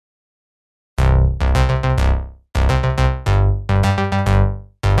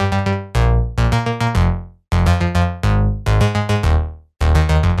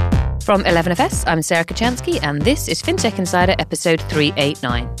From 11FS, I'm Sarah Kocianski, and this is FinTech Insider episode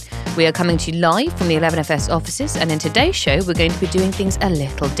 389. We are coming to you live from the 11FS offices, and in today's show, we're going to be doing things a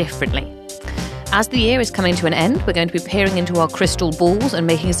little differently. As the year is coming to an end, we're going to be peering into our crystal balls and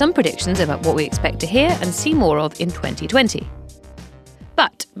making some predictions about what we expect to hear and see more of in 2020.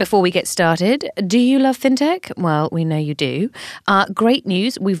 But before we get started, do you love FinTech? Well, we know you do. Great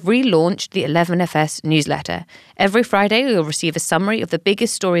news, we've relaunched the 11FS newsletter. Every Friday, you'll receive a summary of the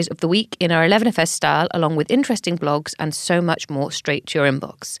biggest stories of the week in our 11FS style, along with interesting blogs and so much more straight to your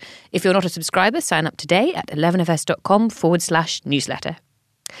inbox. If you're not a subscriber, sign up today at 11fs.com/newsletter.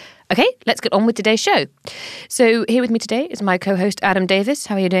 Okay, let's get on with today's show. So here with me today is my co-host, Adam Davis.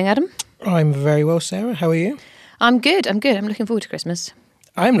 How are you doing, Adam? I'm very well, Sarah. How are you? I'm good. I'm looking forward to Christmas.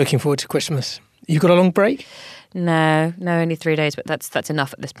 I'm looking forward to Christmas. You got a long break? No, only 3 days, but that's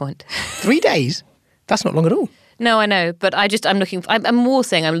enough at this point. 3 days? That's not long at all. No, I know, but I'm more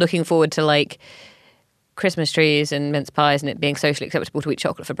saying I'm looking forward to like Christmas trees and mince pies and it being socially acceptable to eat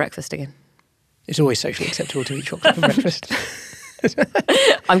chocolate for breakfast again. It's always socially acceptable to eat chocolate for breakfast.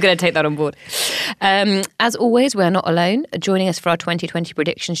 I'm going to take that on board. As always, we're not alone. Joining us for our 2020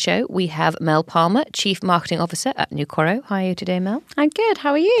 prediction show, we have Mel Palmer, Chief Marketing Officer at Nucoro. How are you today, Mel? I'm good.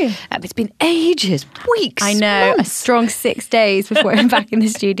 How are you? It's been ages, weeks, I know, months. a strong 6 days before I'm back in the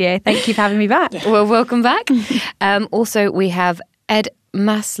studio. Thank you for having me back. Well, welcome back. Also, we have Ed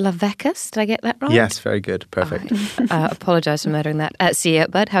Maslavekas. Did I get that wrong? Yes, very good. Perfect. Apologise for murdering that. CEO at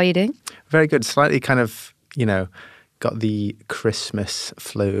Bud, how are you doing? Very good. Slightly kind of, got the Christmas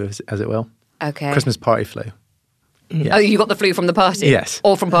flu, as it will. Okay. Christmas party flu. Yes. Oh, you got the flu from the party? Yes.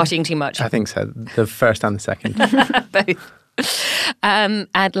 Or from partying too much? I think so. The first and the second. Both.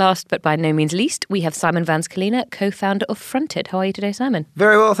 And last but by no means least, we have Simon Van Scalina, co-founder of Fronted. How are you today, Simon?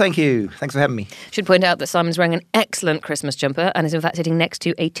 Very well, thank you. Thanks for having me. Should point out that Simon's wearing an excellent Christmas jumper and is in fact sitting next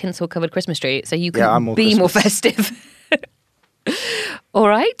to a tinsel-covered Christmas tree, so you can be more festive. All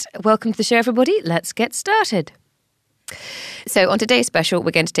right, welcome to the show, everybody. Let's get started. So on today's special,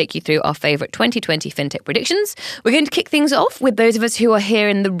 we're going to take you through our favourite 2020 FinTech predictions. We're going to kick things off with those of us who are here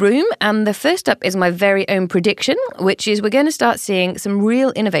in the room. And the first up is my very own prediction, which is we're going to start seeing some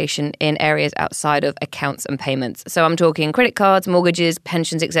real innovation in areas outside of accounts and payments. So I'm talking credit cards, mortgages,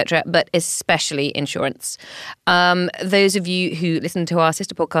 pensions, etc., but especially insurance. Those of you who listen to our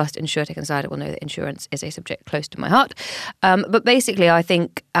sister podcast, InsurTech Insider, will know that insurance is a subject close to my heart. But basically, I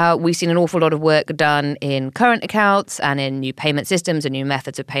think we've seen an awful lot of work done in current accounts and in new payment systems and new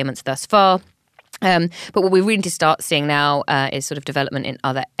methods of payments thus far. But what we really need to start seeing now is sort of development in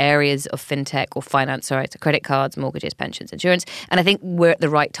other areas of fintech or finance, so credit cards, mortgages, pensions, insurance. And I think we're at the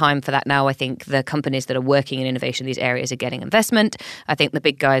right time for that now. I think the companies that are working in innovation in these areas are getting investment. I think the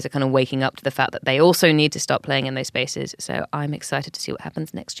big guys are kind of waking up to the fact that they also need to start playing in those spaces. So I'm excited to see what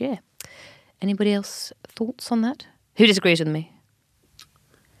happens next year. Anybody else thoughts on that? Who disagrees with me?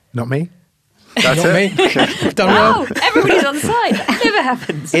 Not me. That's Not it. me. I've done well. Everybody's on side. That never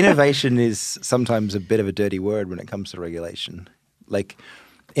happens. Innovation is sometimes a bit of a dirty word when it comes to regulation. Like,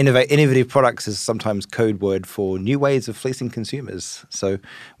 innovative products is sometimes code word for new ways of fleecing consumers. So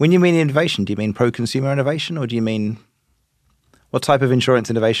when you mean innovation, do you mean pro-consumer innovation or do you mean... What type of insurance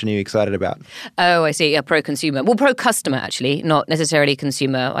innovation are you excited about? Oh, I see. Pro-consumer. Well, pro-customer, actually, not necessarily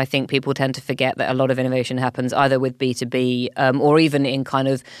consumer. I think people tend to forget that a lot of innovation happens either with B2B or even in kind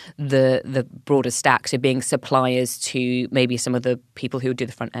of the broader stack, so being suppliers to maybe some of the people who do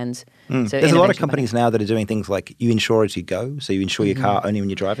the front ends. So there's a lot of companies now that are doing things like you insure as you go, so you insure your car only when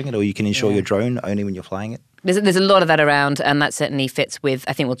you're driving it, or you can insure your drone only when you're flying it. There's a lot of that around, and that certainly fits with,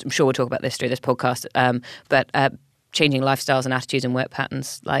 I'm sure we'll talk about this through this podcast, but changing lifestyles and attitudes and work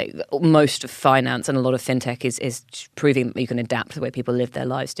patterns. Like most of finance and a lot of fintech is proving that you can adapt the way people live their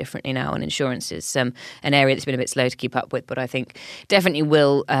lives differently now. And insurance is an area that's been a bit slow to keep up with, but I think definitely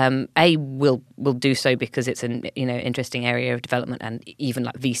will do so because it's an interesting area of development, and even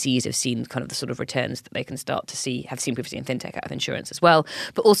like VCs have seen kind of the sort of returns that they can start to see, have seen previously in fintech out of insurance as well.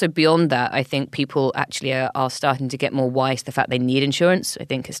 But also beyond that, I think people actually are starting to get more wise to the fact they need insurance. I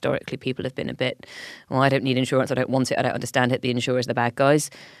think historically people have been a bit, I don't need insurance, I don't want it, I don't understand it, the insurers are the bad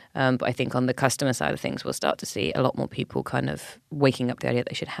guys. But I think on the customer side of things, we'll start to see a lot more people kind of waking up to the idea that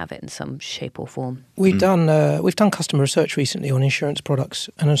they should have it in some shape or form. We've done customer research recently on insurance products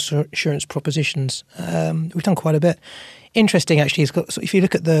and insurance propositions. We've done quite a bit. Interesting, actually, so if you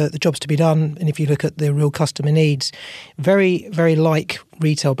look at the jobs to be done and if you look at the real customer needs, very, very like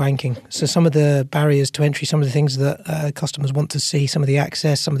retail banking. So some of the barriers to entry, some of the things that customers want to see, some of the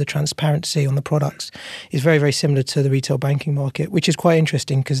access, some of the transparency on the products is very, very similar to the retail banking market, which is quite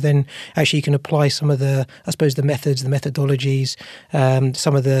interesting because because then actually you can apply some of the, I suppose, the methods, the methodologies,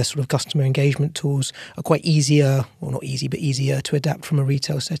 some of the sort of customer engagement tools are quite easier, or not easy, but easier to adapt from a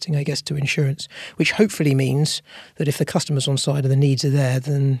retail setting, I guess, to insurance, which hopefully means that if the customer's on side and the needs are there,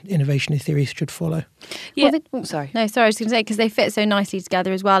 then innovation in theory should follow. Yeah. I was going to say, because they fit so nicely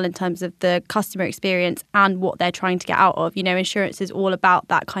together as well in terms of the customer experience and what they're trying to get out of. Insurance is all about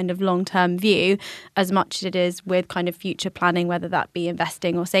that kind of long-term view as much as it is with kind of future planning, whether that be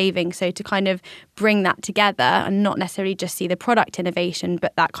investing or saving. So to kind of bring that together and not necessarily just see the product innovation,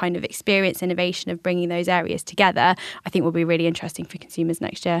 but that kind of experience innovation of bringing those areas together, I think will be really interesting for consumers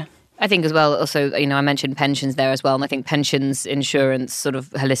next year. I think as well, also, I mentioned pensions there as well. And I think pensions, insurance, sort of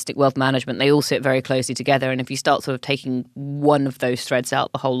holistic wealth management, they all sit very closely together. And if you start sort of taking one of those threads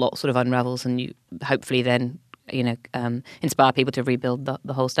out, the whole lot sort of unravels, and you hopefully then inspire people to rebuild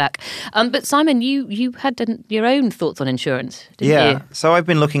the whole stack. But Simon, you had your own thoughts on insurance, didn't you? So I've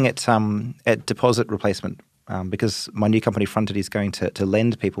been looking at deposit replacement because my new company Fronted is going to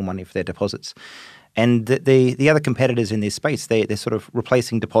lend people money for their deposits. And the other competitors in this space, they're sort of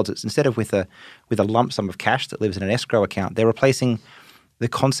replacing deposits instead of with a lump sum of cash that lives in an escrow account. They're replacing the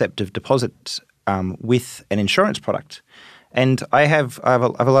concept of deposits with an insurance product. And I have a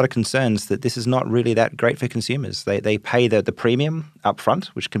lot of concerns that this is not really that great for consumers. They pay the premium up front,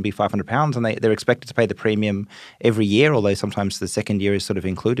 which can be £500, and they're expected to pay the premium every year, although sometimes the second year is sort of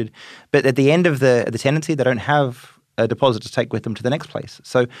included. But at the end of the tenancy, they don't have a deposit to take with them to the next place.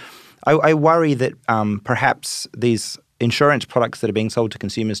 So I worry that perhaps these insurance products that are being sold to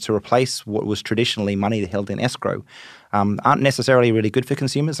consumers to replace what was traditionally money held in escrow aren't necessarily really good for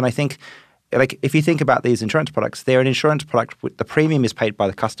consumers. And I think, if you think about these insurance products, they're an insurance product. The premium is paid by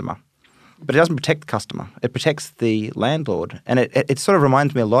the customer, but it doesn't protect the customer. It protects the landlord, and it sort of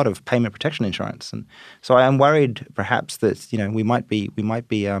reminds me a lot of payment protection insurance. And so I am worried, perhaps, that we might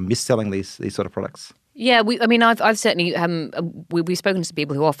be mis-selling these sort of products. Yeah, I've certainly we've spoken to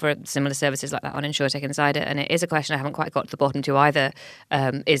people who offer similar services like that on InsurTech Insider, and it is a question I haven't quite got to the bottom to either.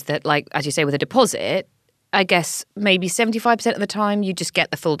 Is that, like, as you say, with a deposit, I guess maybe 75% of the time you just get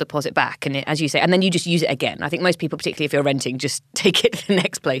the full deposit back, and as you say, and then you just use it again. I think most people, particularly if you're renting, just take it to the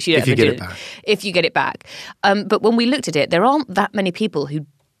next place. If you get it back. If you get it back. But when we looked at it, there aren't that many people who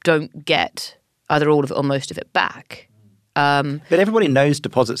don't get either all of it or most of it back. But everybody knows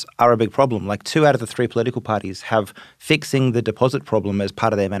deposits are a big problem. Like 2 out of the 3 political parties have fixing the deposit problem as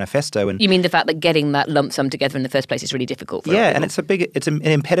part of their manifesto. And you mean the fact that getting that lump sum together in the first place is really difficult for people? And it's an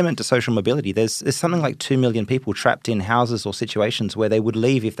impediment to social mobility. There's something like 2 million people trapped in houses or situations where they would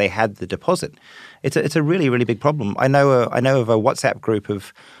leave if they had the deposit. It's a really, really big problem. I know of a WhatsApp group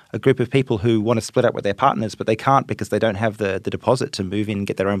of people who want to split up with their partners, but they can't because they don't have the deposit to move in and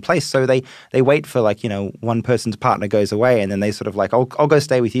get their own place. So they wait for one person's partner goes away, and then they sort of I'll go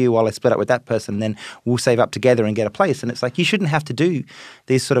stay with you while I split up with that person, and then we'll save up together and get a place. And it's like, you shouldn't have to do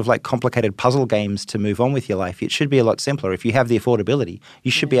these sort of complicated puzzle games to move on with your life. It should be a lot simpler. If you have the affordability, you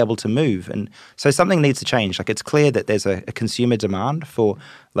should be able to move. And so something needs to change. It's clear that there's a consumer demand for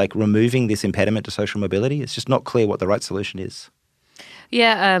removing this impediment to social mobility. It's just not clear what the right solution is.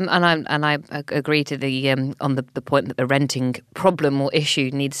 Yeah, and I agree to the on the point that the renting problem or issue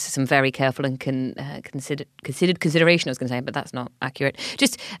needs some very careful and considered consideration. I was going to say, but that's not accurate.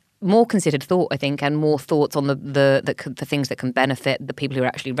 Just more considered thought, I think, and more thoughts on the things that can benefit the people who are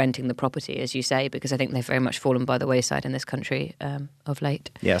actually renting the property, as you say, because I think they've very much fallen by the wayside in this country of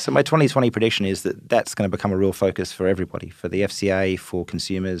late. Yeah, so my 2020 prediction is that that's going to become a real focus for everybody, for the FCA, for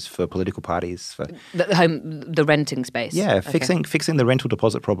consumers, for political parties. For the renting space. Yeah, okay. Fixing the rental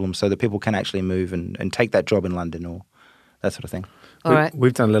deposit problem so that people can actually move and take that job in London or that sort of thing. All right.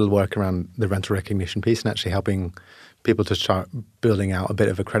 We've done a little work around the rental recognition piece and actually helping people to start building out a bit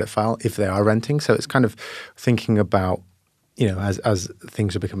of a credit file if they are renting. So it's kind of thinking about, as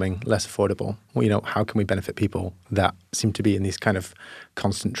things are becoming less affordable, how can we benefit people that seem to be in these kind of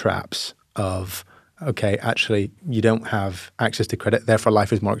constant traps of, okay, actually you don't have access to credit, therefore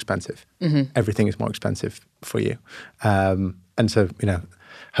life is more expensive. Mm-hmm. Everything is more expensive for you. And so,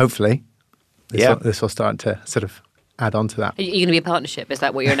 hopefully this will start to sort of add on to that. Are you going to be a partnership? Is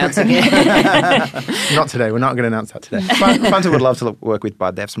that what you're announcing here? Not today. We're not going to announce that today. Fronted would love to work with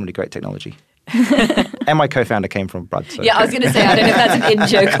Bud. They have some really great technology. And my co-founder came from Bud. So. Yeah, I was going to say, I don't know if that's an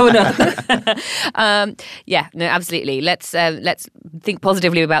in-joke or not. Absolutely. Let's think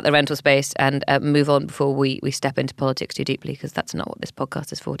positively about the rental space and move on before we step into politics too deeply, because that's not what this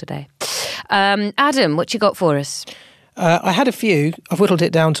podcast is for today. Adam, what you got for us? I had a few. I've whittled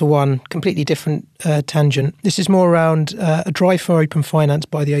it down to one completely different tangent. This is more around a drive for open finance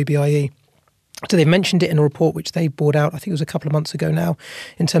by the OBIE. So they've mentioned it in a report which they brought out, I think it was a couple of months ago now,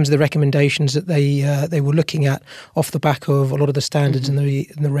 in terms of the recommendations that they were looking at off the back of a lot of the standards and the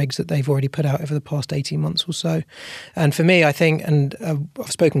regs that they've already put out over the past 18 months or so. And for me, I think, and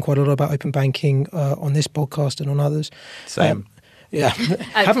I've spoken quite a lot about open banking on this podcast and on others. Same. Yeah,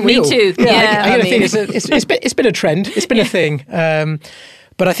 haven't we? Me too. Yeah, I think it's been a trend. It's been a thing.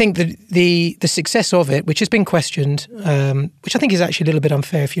 But I think the success of it, which has been questioned, which I think is actually a little bit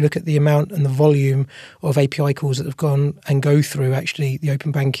unfair if you look at the amount and the volume of API calls that have gone and go through actually the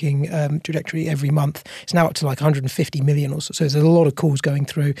open banking trajectory every month. It's now up to like 150 million or so. So there's a lot of calls going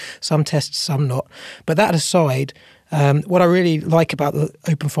through, some tests, some not. But that aside, what I really like about the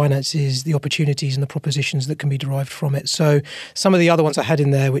open finance is the opportunities and the propositions that can be derived from it. So some of the other ones I had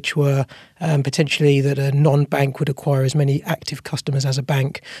in there, which were potentially that a non-bank would acquire as many active customers as a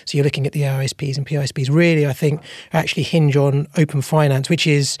bank. So you're looking at the AISPs and PISPs. Really, I think, actually hinge on open finance, which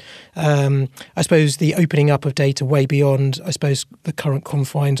is, I suppose, the opening up of data way beyond, I suppose, the current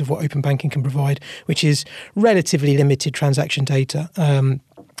confines of what open banking can provide, which is relatively limited transaction data.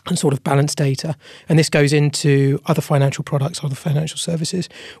 And sort of balanced data. And this goes into other financial products, other financial services.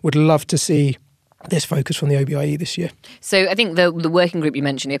 Would love to see this focus from the OBIE this year. So I think the working group you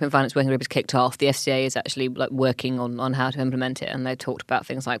mentioned, the Open Finance Working Group, has kicked off. The FCA is actually working on how to implement it, and they talked about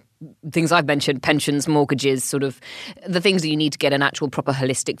things I've mentioned, pensions, mortgages, sort of the things that you need to get an actual proper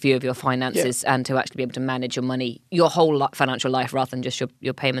holistic view of your finances and to actually be able to manage your money, your whole financial life, rather than just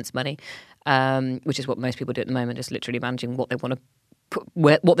your payments money, which is what most people do at the moment, just literally managing what they want to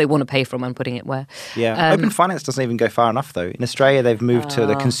what they want to pay from and putting it where. Yeah, open finance doesn't even go far enough though. In Australia, they've moved to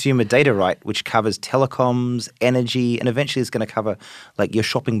the consumer data right, which covers telecoms, energy, and eventually is going to cover like your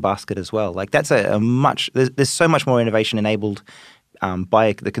shopping basket as well. Like that's there's so much more innovation enabled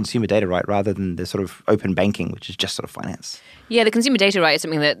by the consumer data right rather than the sort of open banking, which is just sort of finance. Yeah, the consumer data right is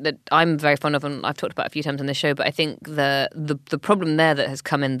something that I'm very fond of, and I've talked about a few times on this show. But I think the problem there that has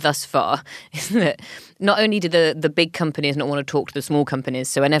come in thus far is that not only do the big companies not want to talk to the small companies,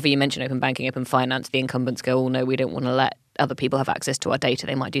 so whenever you mention open banking, open finance, the incumbents go, "Oh no, we don't want to let other people have access to our data.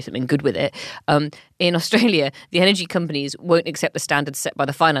 They might do something good with it." In Australia, the energy companies won't accept the standards set by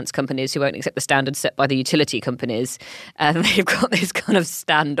the finance companies, who won't accept the standards set by the utility companies. And they've got this kind of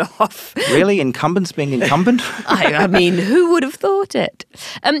standoff. Really? Incumbents being incumbent? I mean, who would have thought it?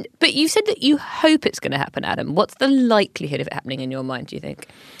 But you said that you hope it's going to happen, Adam. What's the likelihood of it happening in your mind, do you think?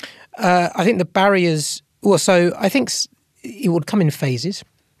 I think the barriers... Well, so I think it would come in phases.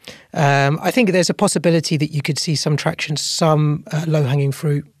 I think there's a possibility that you could see some traction, some low-hanging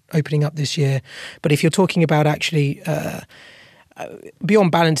fruit opening up this year. But if you're talking about actually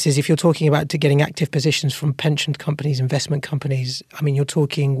beyond balances, if you're talking about getting active positions from pension companies, investment companies, I mean, you're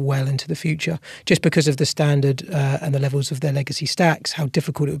talking well into the future, just because of the standard and the levels of their legacy stacks, how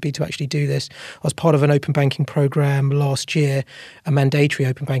difficult it would be to actually do this. I was part of an open banking program last year, a mandatory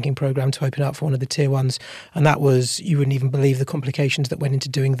open banking program to open up for one of the tier ones. And that was, you wouldn't even believe the complications that went into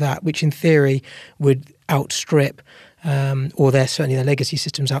doing that, which in theory would outstrip or certainly their legacy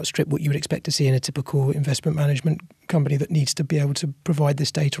systems outstrip what you would expect to see in a typical investment management company that needs to be able to provide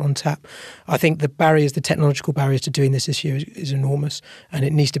this data on tap. I think the technological barriers to doing this year is enormous, and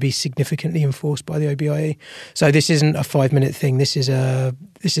it needs to be significantly enforced by the OBIE. So this isn't a 5-minute thing. This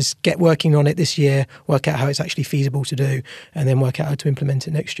is get working on it this year, work out how it's actually feasible to do, and then work out how to implement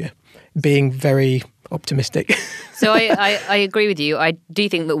it next year. Being very optimistic. So I agree with you. I do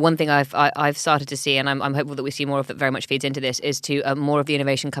think that one thing I've started to see, and I'm hopeful that we see more of that very much feeds into this, is to more of the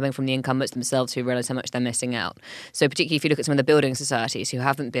innovation coming from the incumbents themselves who realise how much they're missing out. So particularly if you look at some of the building societies who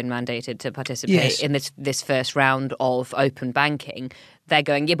haven't been mandated to participate in this first round of open banking, they're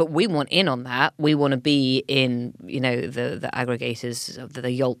going, yeah, but we want in on that. We want to be in, the aggregators of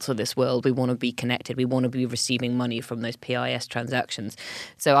the Yolts of this world. We want to be connected. We want to be receiving money from those PIS transactions.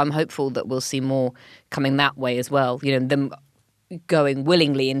 So I'm hopeful that we'll see more coming that way as well. Them going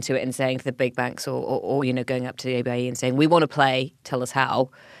willingly into it and saying to the big banks or going up to the OBIE and saying, we want to play, tell us how.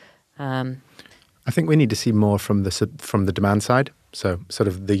 I think we need to see more from the demand side. So sort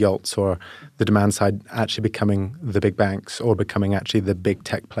of the Yolts or the demand side actually becoming the big banks or becoming actually the big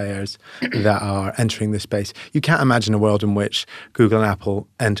tech players that are entering this space. You can't imagine a world in which Google and Apple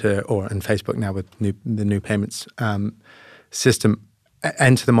enter, and Facebook now with the new payments system,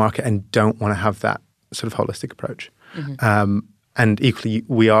 enter the market and don't want to have that sort of holistic approach. Mm-hmm. And equally,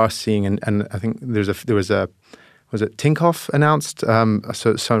 we are seeing, and I think there was a was it Tinkoff announced some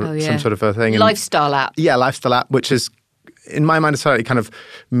sort of a thing? Lifestyle app. Yeah, lifestyle app, which is, in my mind, slightly kind of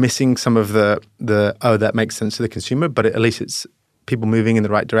missing some of the that makes sense to the consumer, but at least it's people moving in the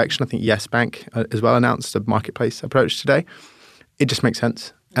right direction. I think Yes Bank as well announced a marketplace approach today. It just makes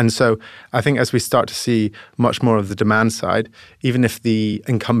sense. And so I think as we start to see much more of the demand side, even if the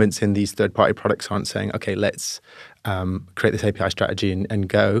incumbents in these third-party products aren't saying, okay, let's create this API strategy and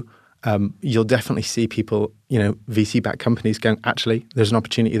go, you'll definitely see people, VC-backed companies going, actually, there's an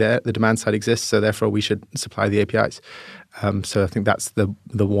opportunity there. The demand side exists, so therefore we should supply the APIs. So I think that's the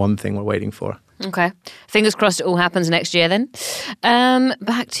one thing we're waiting for. Okay. Fingers crossed it all happens next year then.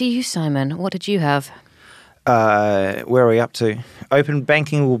 Back to you, Simon. What did you have? Where are we up to? Open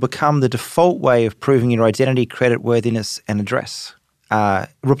banking will become the default way of proving your identity, creditworthiness, and address.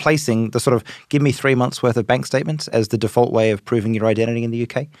 Replacing the sort of give me 3 months worth of bank statements as the default way of proving your identity in the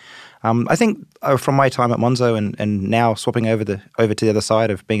UK. I think from my time at Monzo and now swapping over to the other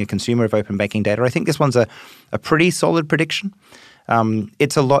side of being a consumer of open banking data, I think this one's a pretty solid prediction.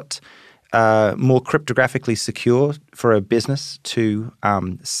 It's a lot more cryptographically secure for a business to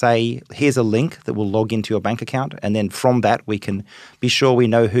say, here's a link that will log into your bank account, and then from that we can be sure we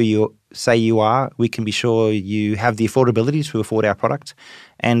know who you say you are. We can be sure you have the affordability to afford our product,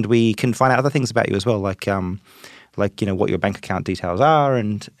 and we can find out other things about you as well, like what your bank account details are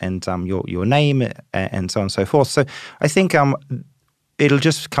and your name and so on and so forth. So I think it'll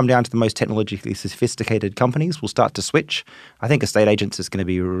just come down to the most technologically sophisticated companies will start to switch. I think estate agents is going to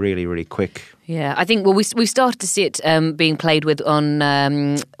be really, really quick. Yeah, I think, we've started to see it being played with on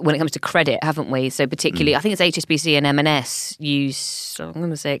when it comes to credit, haven't we? So particularly, I think it's HSBC and M&S use, I'm going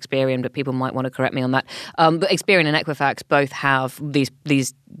to say Experian, but people might want to correct me on that. But Experian and Equifax both have these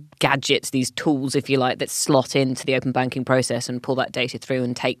gadgets, these tools, if you like, that slot into the open banking process and pull that data through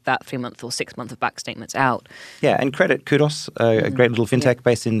and take that 3 month or 6 month of back statements out. Yeah, and Credit Kudos, a great little fintech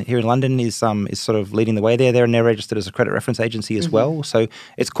based here in London, is sort of leading the way there. They're registered as a credit reference agency as well. So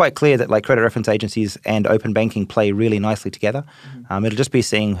it's quite clear that credit reference agencies and open banking play really nicely together. It'll just be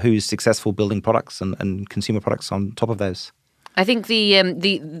seeing who's successful building products and consumer products on top of those. I think the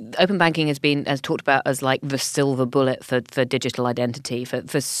open banking has talked about as like the silver bullet for digital identity,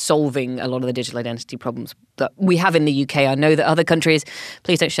 for solving a lot of the digital identity problems that we have in the UK. I know that other countries,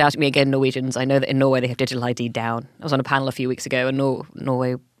 please don't shout at me again, Norwegians. I know that in Norway they have digital ID down. I was on a panel a few weeks ago, and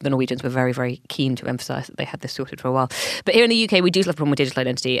Norway, the Norwegians were very, very keen to emphasise that they had this sorted for a while. But here in the UK, we do have a problem with digital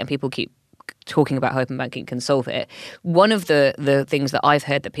identity, and people keep talking about how open banking can solve it. One of the things that I've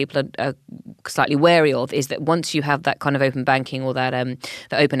heard that people are slightly wary of is that once you have that kind of open banking or that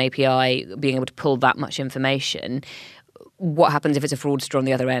the open API being able to pull that much information, what happens if it's a fraudster on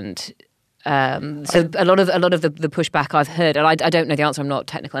the other end? So a lot of the pushback I've heard, and I don't know the answer, I'm not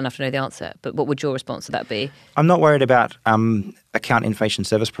technical enough to know the answer, but what would your response to that be? I'm not worried about account information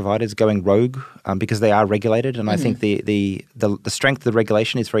service providers going rogue because they are regulated, and I think the strength of the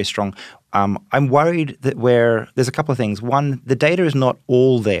regulation is very strong. I'm worried that there's a couple of things. One, the data is not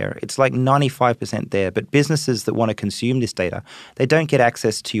all there. It's like 95% there, but businesses that want to consume this data, they don't get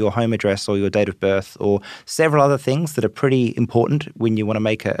access to your home address or your date of birth or several other things that are pretty important when you want to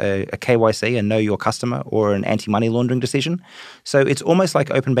make a KYC and know your customer or an anti-money laundering decision. So it's almost like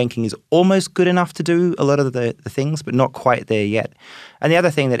open banking is almost good enough to do a lot of the things, but not quite there yet. And the other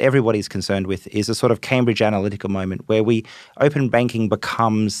thing that everybody's concerned with is a sort of Cambridge Analytica moment where open banking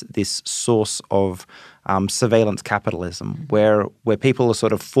becomes this source of surveillance capitalism where people are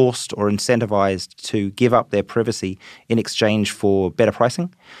sort of forced or incentivized to give up their privacy in exchange for better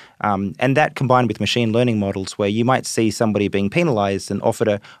pricing. And that combined with machine learning models where you might see somebody being penalized and offered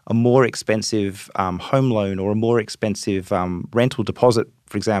a more expensive home loan or a more expensive rental deposit,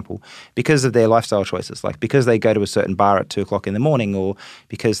 for example, because of their lifestyle choices, like because they go to a certain bar at 2 o'clock in the morning or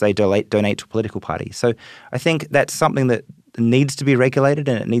because they donate to a political party. So I think that's something that needs to be regulated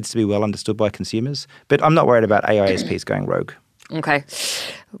and it needs to be well understood by consumers. But I'm not worried about AISPs going rogue. Okay.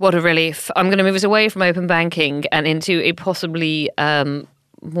 What a relief. I'm going to move us away from open banking and into a possibly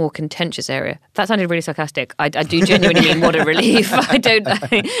more contentious area. That sounded really sarcastic. I do genuinely mean what a relief.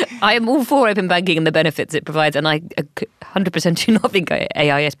 I am all for open banking and the benefits it provides, and I 100% do not think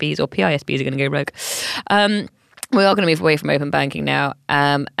AISPs or PISPs are going to go rogue. We are going to move away from open banking now.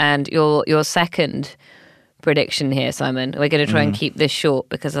 And your second prediction here, Simon, we're going to try and keep this short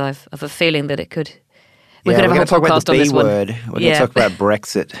because I've a feeling that it could. We could have a whole podcast on this one. We're going to talk about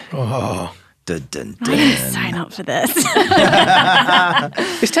Brexit. Oh. Dun, dun, dun. I didn't sign up for this.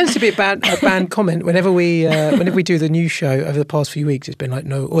 This tends to be a banned comment. Whenever we do the news show over the past few weeks, it's been like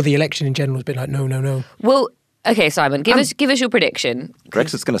no, or the election in general has been like no. Well, okay, Simon, give us your prediction.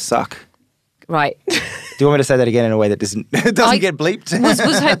 Brexit's going to suck. Right. Do you want me to say that again in a way that doesn't get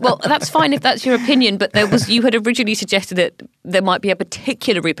bleeped? Well, that's fine if that's your opinion, but you had originally suggested that there might be a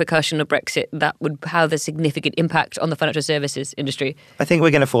particular repercussion of Brexit that would have a significant impact on the financial services industry. I think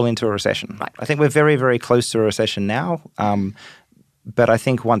we're going to fall into a recession. Right. I think we're very, very close to a recession now. But I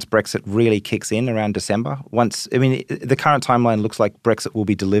think once Brexit really kicks in around December, the current timeline looks like Brexit will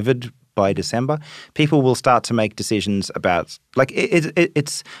be delivered by December, people will start to make decisions about, like,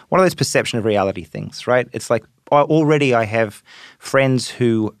 it's one of those perception of reality things, right? It's like, already I have friends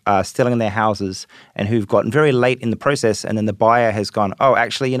who are still in their houses and who've gotten very late in the process, and then the buyer has gone, oh,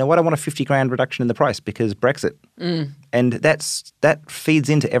 actually, you know what? I want a 50 grand reduction in the price because Brexit. And that feeds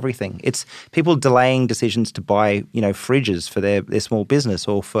into everything. It's people delaying decisions to buy, fridges for their small business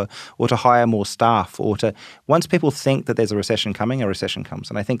or to hire more staff once people think that there's a recession coming, a recession comes.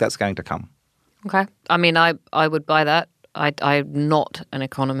 And I think that's going to come. Okay. I mean, I would buy that. I'm not an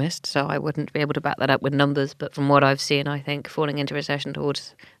economist, so I wouldn't be able to back that up with numbers. But from what I've seen, I think falling into recession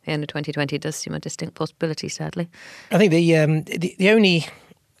towards the end of 2020 does seem a distinct possibility, sadly. I think the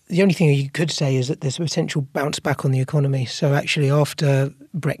only thing you could say is that there's a potential bounce back on the economy. So actually after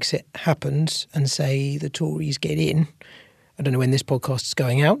Brexit happens and say the Tories get in, I don't know when this podcast is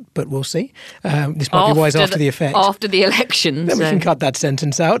going out, but we'll see. This might be wise after the effect. After the election. Then we can cut that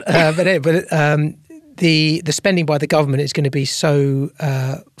sentence out. The spending by the government is going to be so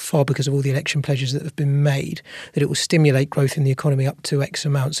far because of all the election pledges that have been made that it will stimulate growth in the economy up to X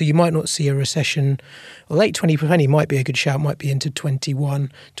amount. So you might not see a recession. Well, late 2020 might be a good shout, might be into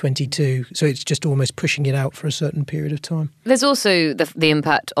 21, 22. So it's just almost pushing it out for a certain period of time. There's also the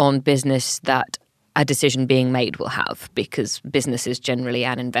impact on business that a decision being made will have, because businesses generally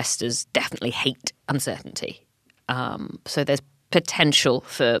and investors definitely hate uncertainty. So there's potential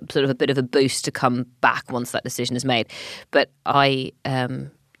for sort of a bit of a boost to come back once that decision is made. But I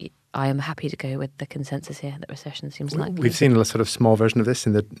am happy to go with the consensus here that recession seems likely. We've seen a sort of small version of this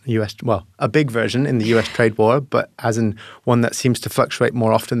in the US, well, a big version in the US trade war, but as in one that seems to fluctuate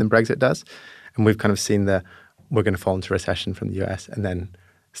more often than Brexit does. And we've kind of seen we're going to fall into recession from the US and then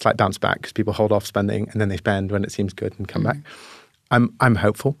slight bounce back because people hold off spending and then they spend when it seems good and come back. I'm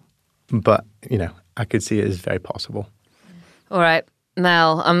hopeful, but, I could see it as very possible. All right.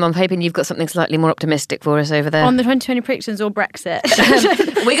 Mel, I'm hoping you've got something slightly more optimistic for us over there. On the 2020 predictions or Brexit?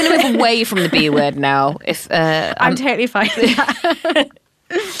 We're going to move away from the B word now. I'm totally fine with that.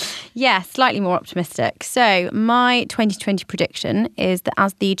 Yeah, slightly more optimistic. So my 2020 prediction is that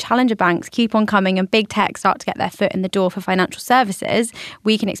as the challenger banks keep on coming and big tech start to get their foot in the door for financial services,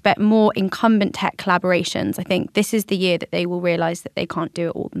 we can expect more incumbent tech collaborations. I think this is the year that they will realise that they can't do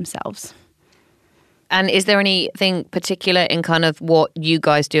it all themselves. And is there anything particular in kind of what you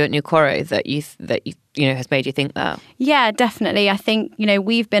guys do at New Quoro that you has made you think that? Yeah, definitely. I think,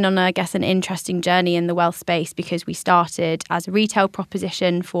 we've been on, I guess, an interesting journey in the wealth space because we started as a retail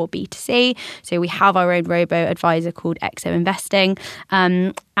proposition for B2C. So we have our own robo-advisor called XO Investing.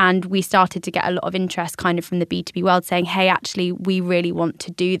 And we started to get a lot of interest kind of from the B2B world saying, hey, actually, we really want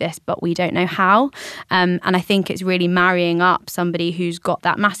to do this, but we don't know how. And I think it's really marrying up somebody who's got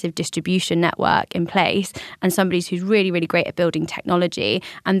that massive distribution network in place and somebody who's really, really great at building technology,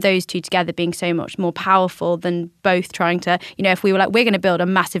 and those two together being so much more powerful than both trying to, if we were like, we're going to build a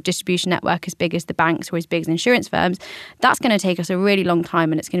massive distribution network as big as the banks or as big as insurance firms, that's going to take us a really long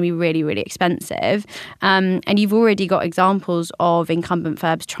time and it's going to be really, really expensive. And you've already got examples of incumbent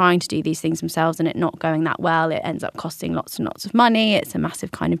firms trying to do these things themselves and it not going that well. It ends up costing lots and lots of money. It's a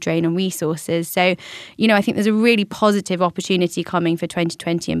massive kind of drain on resources. So, I think there's a really positive opportunity coming for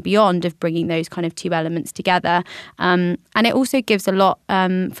 2020 and beyond of bringing those kind of two elements together. And it also gives a lot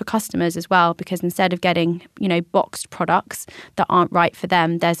for customers as well, because instead of getting, boxed products that aren't right for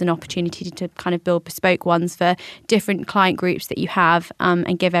them, there's an opportunity to kind of build bespoke ones for different client groups that you have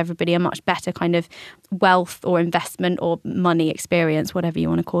and give everybody a much better kind of wealth or investment or money experience, whatever you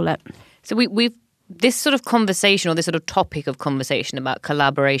want to call it. So we've this sort of conversation or this sort of topic of conversation about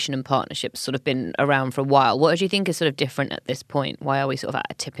collaboration and partnerships sort of been around for a while. What do you think is sort of different at this point? Why are we sort of at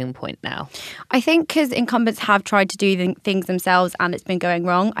a tipping point now? I think because incumbents have tried to do things themselves and it's been going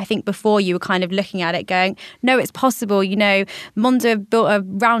wrong. I think before you were kind of looking at it going, no, it's possible. Monzo built a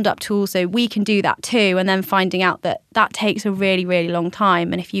roundup tool, so we can do that too. And then finding out that takes a really, really long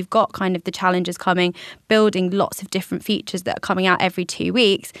time. And if you've got kind of the challengers coming, building lots of different features that are coming out every 2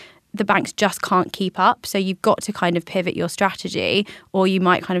 weeks, the banks just can't keep up. So you've got to kind of pivot your strategy or you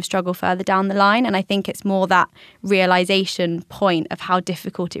might kind of struggle further down the line. And I think it's more that realization point of how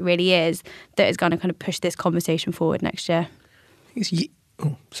difficult it really is that is going to kind of push this conversation forward next year.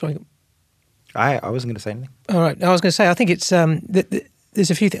 Sorry. I wasn't going to say anything. All right. I was going to say, I think it's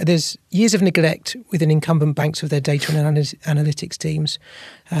There's years of neglect within incumbent banks with their data and analytics teams.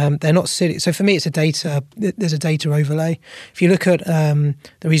 They're not silly. So for me, there's a data overlay. If you look at the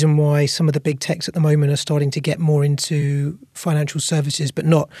reason why some of the big techs at the moment are starting to get more into financial services, but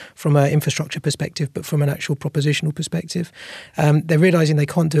not from an infrastructure perspective, but from an actual propositional perspective, they're realising they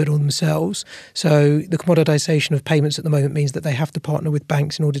can't do it all themselves. So the commoditization of payments at the moment means that they have to partner with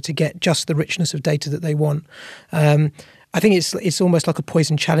banks in order to get just the richness of data that they want. I think it's almost like a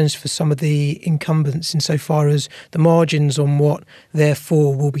poison challenge for some of the incumbents insofar as the margins on what they're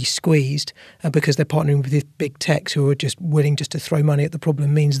for will be squeezed because they're partnering with these big techs who are just willing just to throw money at the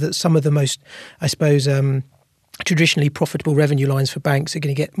problem. Means that some of the most, I suppose, traditionally profitable revenue lines for banks are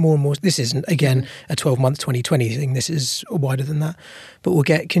going to get more and more. This isn't, again, a 12-month 2020 thing. This is wider than that. But will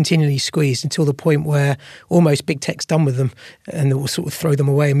get continually squeezed until the point where almost big tech's done with them and they will sort of throw them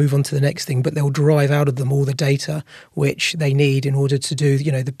away and move on to the next thing. But they'll drive out of them all the data which they need in order to do,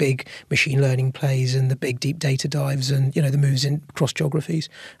 the big machine learning plays and the big deep data dives and, the moves in cross geographies.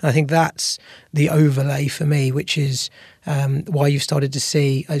 And I think that's the overlay for me, which is why you've started to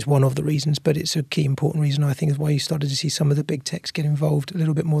see, as one of the reasons, but it's a key important reason, I think, is why you started to see some of the big techs get involved a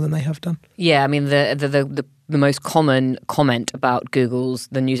little bit more than they have done. Yeah, I mean, the most common comment about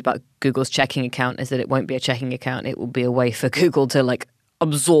the news about Google's checking account is that it won't be a checking account. It will be a way for Google to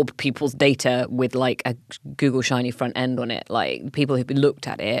absorb people's data with a Google shiny front end on it. Like people who've looked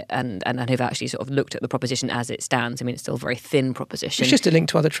at it and who've actually sort of looked at the proposition as it stands. I mean, it's still a very thin proposition. It's just a link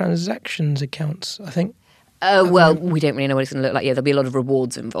to other transactions accounts, I think. Well, we don't really know what it's going to look like. Yeah, there'll be a lot of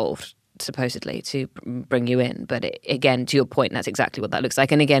rewards involved, supposedly, to bring you in. But again, to your point, that's exactly what that looks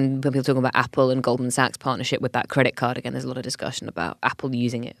like. And again, when people talk about Apple and Goldman Sachs partnership with that credit card, again, there's a lot of discussion about Apple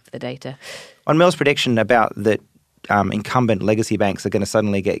using it for the data. On Mel's prediction about that incumbent legacy banks are going to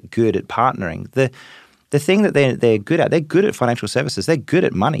suddenly get good at partnering, the thing that they're good at financial services. They're good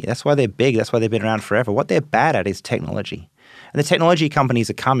at money. That's why they're big. That's why they've been around forever. What they're bad at is technology. And the technology companies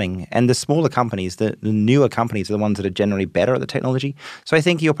are coming, and the smaller companies, the newer companies are the ones that are generally better at the technology. So I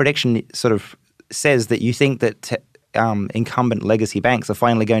think your prediction sort of says that you think that incumbent legacy banks are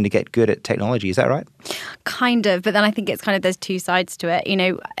finally going to get good at technology. Is that right? Kind of, but then I think it's kind of there's two sides to it.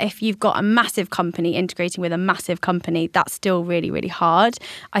 If you've got a massive company integrating with a massive company, that's still really, really hard.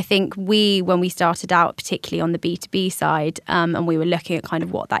 I think when we started out, particularly on the B2B side, and we were looking at kind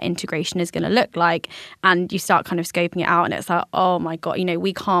of what that integration is going to look like, and you start kind of scoping it out and it's like, oh my God,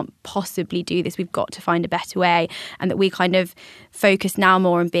 we can't possibly do this. We've got to find a better way. And that we kind of focus now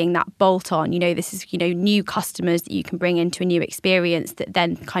more on being that bolt-on. This is, new customers that you can bring into a new experience that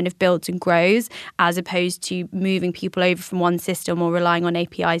then kind of builds and grows, as opposed to moving people over from one system or relying on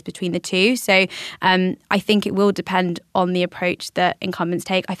APIs between the two. So I think it will depend on the approach that incumbents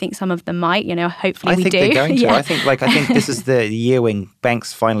take. I think some of them might, hopefully we do. I think they're going to. Yeah. I think this is the year when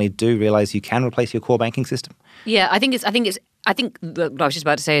banks finally do realize you can replace your core banking system. Yeah, I think what I was just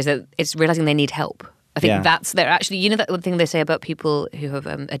about to say is that it's realizing they need help. I think they're actually, that one thing they say about people who have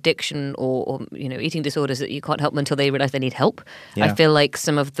addiction or eating disorders, that you can't help them until they realize they need help. Yeah. I feel like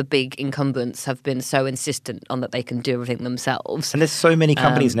some of the big incumbents have been so insistent on that they can do everything themselves. And there's so many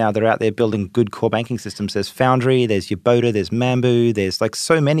companies now that are out there building good core banking systems. There's Foundry, there's Yoboda, there's Mambu, there's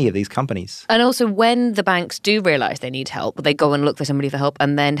so many of these companies. And also when the banks do realize they need help, they go and look for somebody for help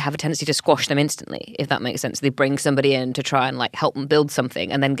and then have a tendency to squash them instantly, if that makes sense. They bring somebody in to try and help them build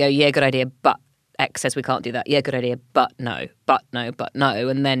something and then go, yeah, good idea, but X says we can't do that. Yeah, good idea, but no.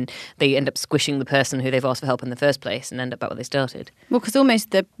 And then they end up squishing the person who they've asked for help in the first place and end up back where they started. Well, because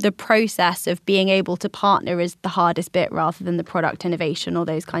almost the process of being able to partner is the hardest bit rather than the product innovation or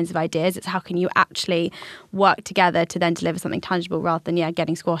those kinds of ideas. It's how can you actually work together to then deliver something tangible rather than,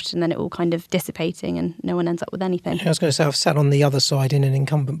 getting squashed and then it all kind of dissipating and no one ends up with anything. I was going to say, I've sat on the other side in an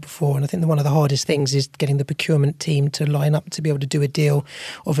incumbent before, and I think that one of the hardest things is getting the procurement team to line up to be able to do a deal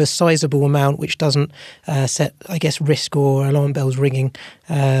of a sizable amount which doesn't set, I guess, risk or alarm bells ringing,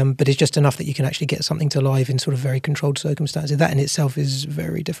 but it's just enough that you can actually get something to live in sort of very controlled circumstances. That in itself is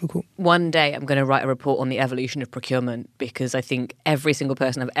very difficult. One day I'm going to write a report on the evolution of procurement, because I think every single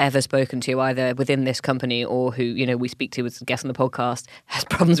person I've ever spoken to, either within this company or who we speak to as guests on the podcast, has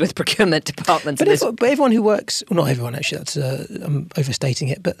problems with procurement departments. But everyone who works, well, not everyone actually, that's I'm overstating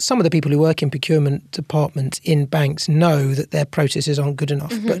it, but some of the people who work in procurement departments in banks know that their processes aren't good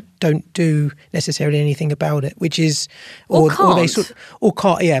enough, but don't do necessarily anything about it, which is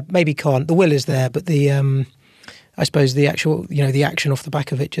maybe can't. The will is there, but the I suppose the actual the action off the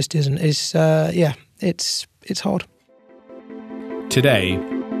back of it just isn't. It's hard. Today,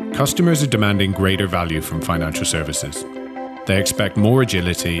 customers are demanding greater value from financial services. They expect more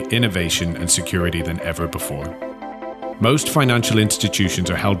agility, innovation, and security than ever before. Most financial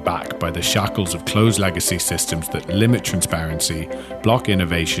institutions are held back by the shackles of closed legacy systems that limit transparency, block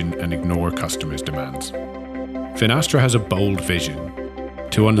innovation, and ignore customers' demands. Finastra has a bold vision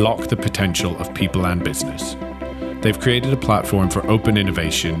to unlock the potential of people and business. They've created a platform for open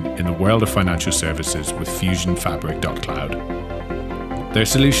innovation in the world of financial services with FusionFabric.cloud. Their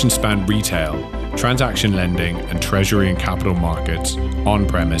solutions span retail, transaction lending, and treasury and capital markets,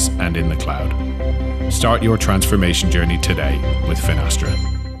 on-premise and in the cloud. Start your transformation journey today with Finastra.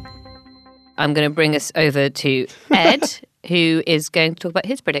 I'm going to bring us over to Ed, who is going to talk about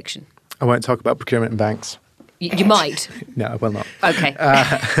his prediction. I won't talk about procurement and banks. You might. No, I will not. Okay.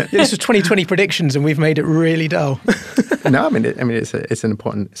 This was 2020 predictions, and we've made it really dull. No, it's an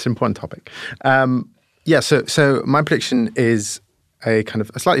important topic. So my prediction is a kind of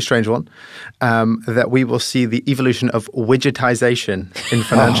a slightly strange one, that we will see the evolution of widgetization in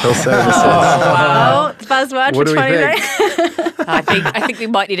financial services. Wow, buzzword for 2020. I think we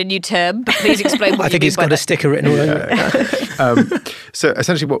might need a new term, but please explain what I think he's got a sticker written all over it. So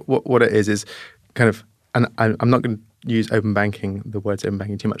essentially what it is kind of, and I'm not going to use open banking, the words open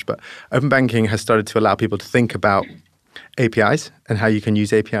banking too much, but open banking has started to allow people to think about APIs and how you can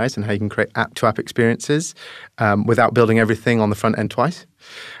use APIs and how you can create app-to-app experiences without building everything on the front end twice.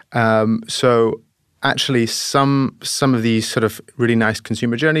 So actually some of these sort of really nice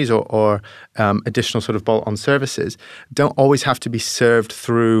consumer journeys or additional sort of bolt-on services don't always have to be served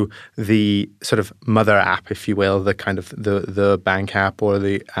through the sort of mother app, if you will, the kind of the bank app or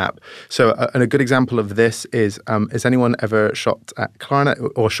the app. So a good example of this is anyone ever shopped at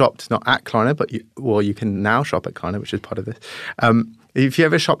Klarna, or shopped not at Klarna, but you can now shop at Klarna, which is part of this. If you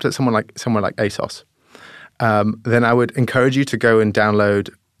ever shopped at somewhere like ASOS, then I would encourage you to go and download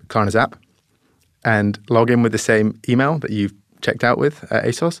Klarna's app and log in with the same email that you've checked out with at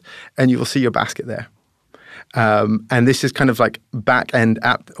ASOS, and you will see your basket there. And this is kind of like back-end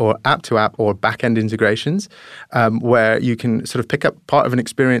app or app-to-app or back-end integrations where you can sort of pick up part of an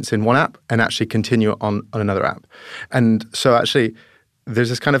experience in one app and actually continue on another app. And so actually there's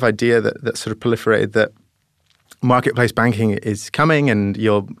this kind of idea that sort of proliferated that marketplace banking is coming and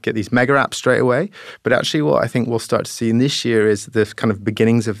you'll get these mega apps straight away. But actually what I think we'll start to see in this year is the kind of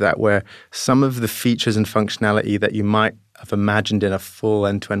beginnings of that, where some of the features and functionality that you might have imagined in a full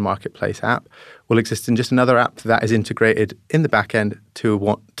end-to-end marketplace app will exist in just another app that is integrated in the back end to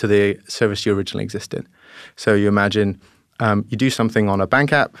the service you originally existed. So you imagine you do something on a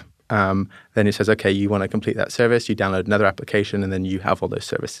bank app, then it says, okay, you want to complete that service, you download another application, and then you have all those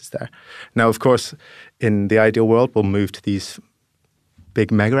services there. Now, of course, in the ideal world, we'll move to these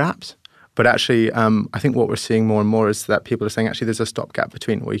big mega apps. But actually, I think what we're seeing more and more is that people are saying, actually, there's a stopgap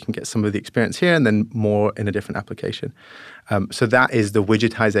between where you can get some of the experience here and then more in a different application. So that is the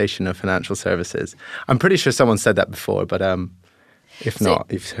widgetization of financial services. I'm pretty sure someone said that before, but if not,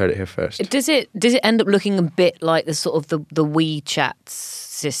 you've heard it here first. Does it end up looking a bit like the sort of the WeChat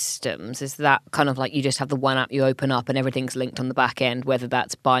systems? Is that kind of like you just have the one app you open up and everything's linked on the back end, whether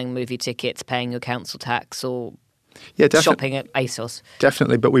that's buying movie tickets, paying your council tax, or shopping at ASOS?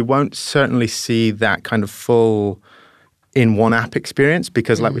 Definitely, but we won't certainly see that kind of full in one app experience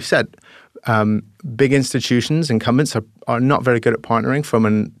because, like we've said, big institutions, incumbents are not very good at partnering from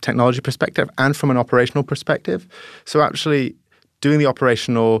a technology perspective and from an operational perspective. So actually doing the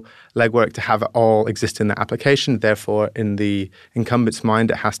operational legwork to have it all exist in the application, therefore in the incumbent's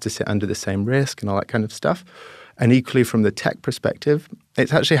mind it has to sit under the same risk and all that kind of stuff. And equally from the tech perspective,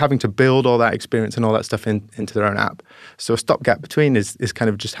 it's actually having to build all that experience and all that stuff into their own app. So a stopgap between is kind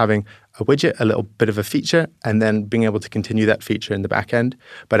of just having a widget, a little bit of a feature, and then being able to continue that feature in the back end.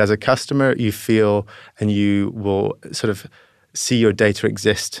 But as a customer, you feel and you will sort of see your data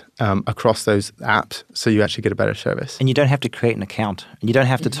exist across those apps, so you actually get a better service. And you don't have to create an account, and you don't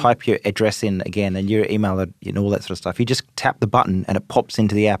have to type your address in again and your email and all that sort of stuff. You just tap the button and it pops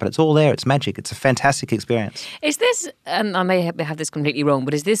into the app, and it's all there. It's magic. It's a fantastic experience. Is this, and I may have this completely wrong,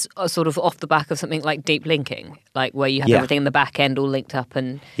 but is this sort of off the back of something like deep linking, like where you have everything in the back end all linked up?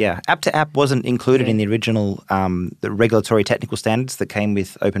 And app to app wasn't included in the original the regulatory technical standards that came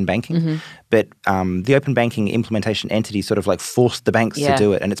with open banking, but the open banking implementation entity sort of like forced the banks to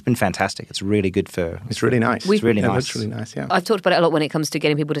do it, and it's been fantastic. It's really good for... It's really nice. It's really nice. It's really nice, yeah. I've talked about it a lot when it comes to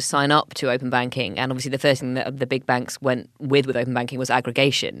getting people to sign up to open banking, and obviously the first thing that the big banks went with open banking was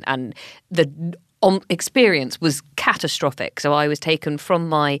aggregation, and the experience was catastrophic. So I was taken from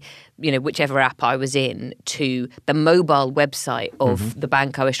my, whichever app I was in to the mobile website of the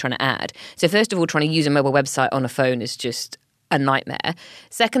bank I was trying to add. So first of all, trying to use a mobile website on a phone is just a nightmare.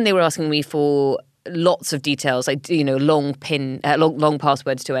 Second, they were asking me for lots of details, like long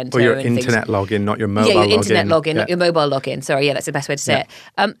passwords to enter. Or your and internet login, not your mobile login. Yeah, your internet login, not your mobile login. Sorry, that's the best way to say it.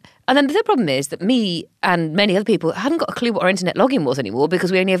 And then the third problem is that me and many other people hadn't got a clue what our internet login was anymore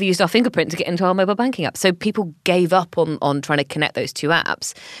because we only ever used our fingerprint to get into our mobile banking app. So people gave up on trying to connect those two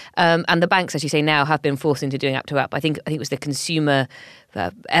apps. And the banks, as you say, now have been forced into doing app-to-app. I think it was the consumer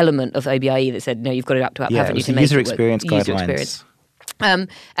element of OBIE that said, no, you've got to app-to-app, haven't you? To user experience guidelines. And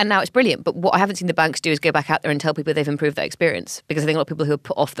now it's brilliant. But what I haven't seen the banks do is go back out there and tell people they've improved that experience. Because I think a lot of people who were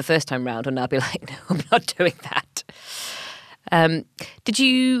put off the first time round will now be like, no, I'm not doing that. Did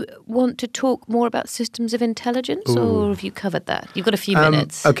you want to talk more about systems of intelligence, or have you covered that? You've got a few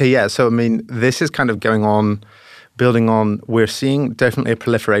minutes. Okay, yeah. So, this is kind of building on, we're seeing definitely a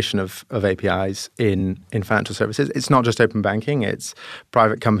proliferation of APIs in financial services. It's not just open banking, it's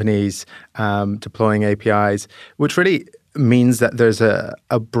private companies deploying APIs, which really means that there's a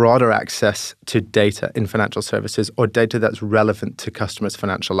broader access to data in financial services, or data that's relevant to customers'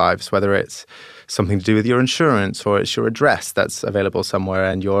 financial lives, whether it's something to do with your insurance or it's your address that's available somewhere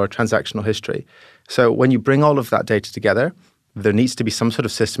and your transactional history. So when you bring all of that data together, there needs to be some sort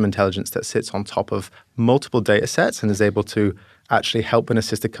of system intelligence that sits on top of multiple data sets and is able to actually help and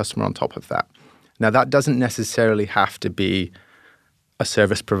assist the customer on top of that. Now, that doesn't necessarily have to be a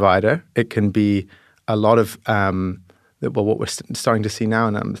service provider. It can be a lot of what we're starting to see now,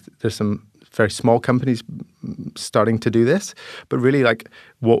 and there's some very small companies starting to do this, but really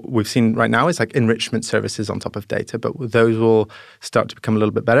what we've seen right now is enrichment services on top of data, but those will start to become a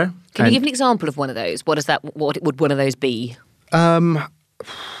little bit better. Can you give an example of one of those? What would one of those be?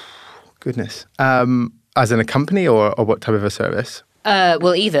 Goodness. As in a company or what type of a service?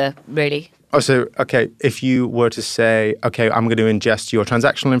 Well, either, really. Oh, so, okay, if you were to say, okay, I'm going to ingest your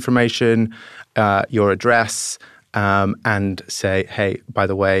transactional information, your address, and say, hey, by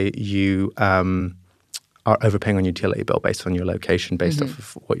the way, you are overpaying on your utility bill based on your location, based off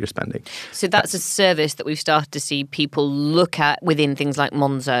of what you're spending. So that's a service that we've started to see people look at within things like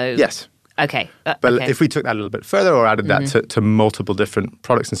Monzo. Yes. Okay. But if we took that a little bit further or added that to multiple different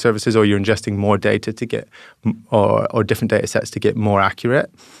products and services, or you're ingesting more data to get, or different data sets to get more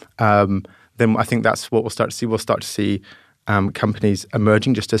accurate, then I think that's what we'll start to see. We'll start to see companies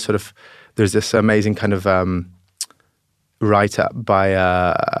emerging just as sort of, there's this amazing kind of write-up by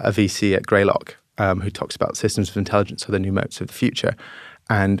a VC at Greylock who talks about systems of intelligence are the new moats of the future.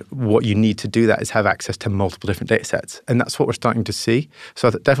 And what you need to do that is have access to multiple different data sets. And that's what we're starting to see. So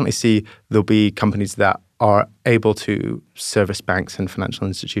I definitely see there'll be companies that are able to service banks and financial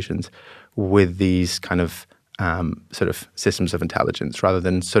institutions with these kind of sort of systems of intelligence rather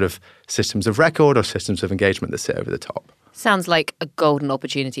than sort of systems of record or systems of engagement that sit over the top. Sounds like a golden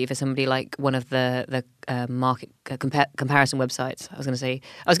opportunity for somebody like one of the market comparison websites. I was going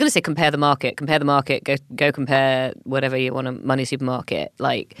to say compare the market, go compare whatever you want, a money supermarket.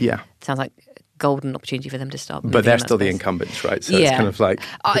 Sounds like a golden opportunity for them to start. But they're still the incumbents, right? So it's kind of like,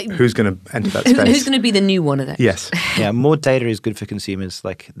 who's going to enter that space? Who's going to be the new one of those? Yes. Yeah, more data is good for consumers.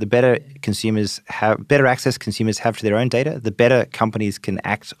 Like the better access consumers have to their own data, the better companies can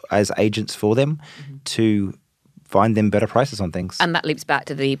act as agents for them to find them better prices on things. And that leaps back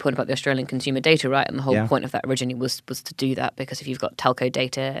to the point about the Australian consumer data, right? And the whole point of that originally was to do that, because if you've got telco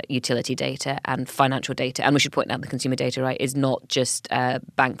data, utility data, and financial data, and we should point out the consumer data, right, is not just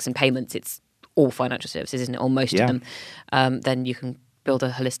banks and payments, it's all financial services, isn't it? Or most of them. Then you can build a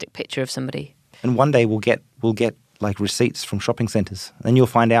holistic picture of somebody. And one day we'll get like receipts from shopping centres. Then you'll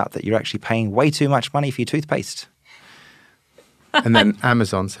find out that you're actually paying way too much money for your toothpaste. And then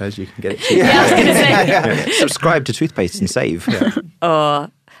Amazon says you can get it cheap. Yeah, I was going to say. Subscribe to toothpaste and save.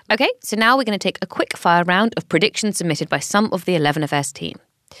 Okay, so now we're going to take a quick fire round of predictions submitted by some of the 11FS team.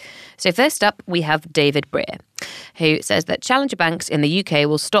 So first up, we have David Breer, who says that challenger banks in the UK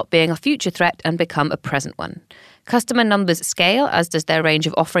will stop being a future threat and become a present one. Customer numbers scale, as does their range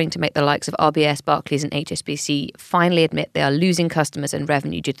of offering, to make the likes of RBS, Barclays and HSBC finally admit they are losing customers and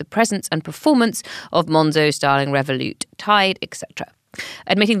revenue due to the presence and performance of Monzo, Starling, Revolut, Tide, etc.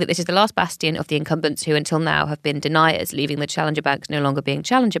 Admitting that this is the last bastion of the incumbents who until now have been deniers, leaving the challenger banks no longer being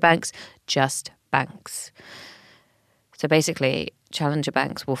challenger banks, just banks. So basically, challenger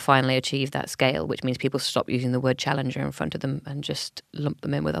banks will finally achieve that scale, which means people stop using the word challenger in front of them and just lump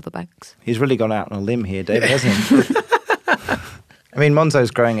them in with other banks. He's really gone out on a limb here, David, hasn't he? I mean,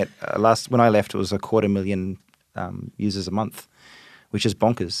 Monzo's growing at when I left, it was 250,000 users a month, which is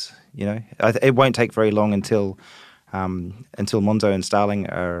bonkers. You know, it won't take very long until Monzo and Starling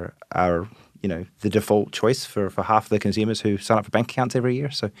are the default choice for half of the consumers who sign up for bank accounts every year.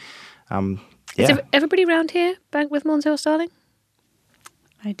 So, Is everybody around here bank with Monzo or Starling?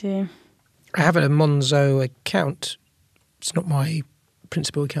 I do. I have a Monzo account. It's not my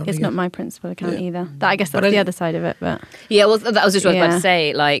principal account. It's not my principal account either. I guess that's the other side of it. But yeah, well, that was just what I was about to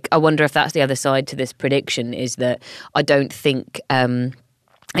say. Like, I wonder if that's the other side to this prediction, is that I don't think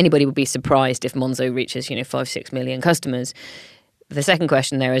anybody would be surprised if Monzo reaches 5-6 million customers. The second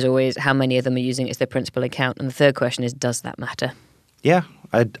question there is always how many of them are using it as their principal account, and the third question is, does that matter? Yeah,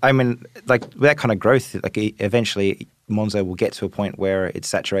 I mean, like with that kind of growth, like eventually Monzo will get to a point where it's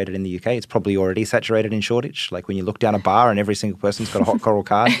saturated in the UK. It's probably already saturated in Shoreditch. Like when you look down a bar and every single person's got a Hot Coral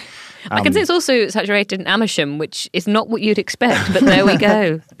card. I can say it's also saturated in Amersham, which is not what you'd expect, but there we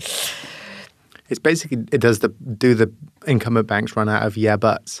go. It's basically, do the incumbent banks run out of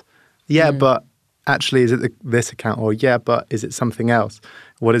buts? But actually, is it this account? Or but is it something else?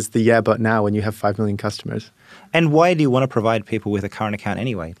 What is the but now when you have 5 million customers? And why do you want to provide people with a current account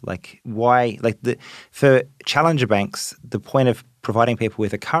anyway? Like why? For challenger banks, the point of providing people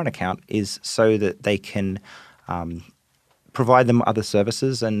with a current account is so that they can provide them other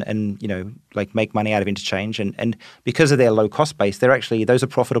services and make money out of interchange. And because of their low cost base, those are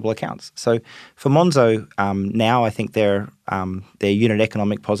profitable accounts. So for Monzo, now I think they're unit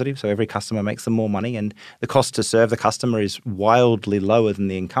economic positive. So every customer makes them more money, and the cost to serve the customer is wildly lower than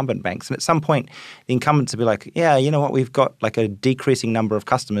the incumbent banks. And at some point, the incumbents will be like, yeah, you know what, we've got like a decreasing number of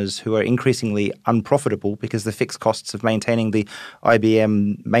customers who are increasingly unprofitable because the fixed costs of maintaining the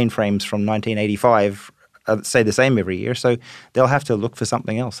IBM mainframes from 1985 stay the same every year, so they'll have to look for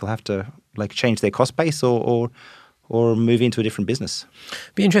something else. They'll have to change their cost base or move into a different business.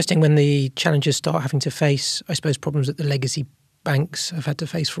 It'd be interesting when the challengers start having to face, I suppose, problems that the legacy banks have had to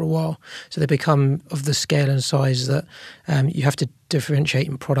face for a while. So they become of the scale and size that you have to differentiate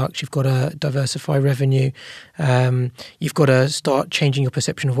in products. You've got to diversify revenue. You've got to start changing your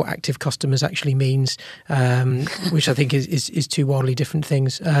perception of what active customers actually means, which I think is two wildly different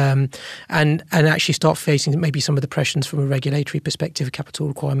things. And actually start facing maybe some of the pressures from a regulatory perspective, capital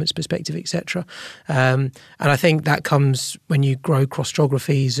requirements perspective, etc. And I think that comes when you grow cross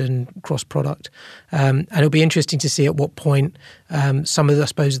geographies and cross product. And it'll be interesting to see at what point some of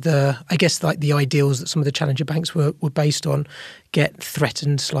the, the ideals that some of the challenger banks were based on get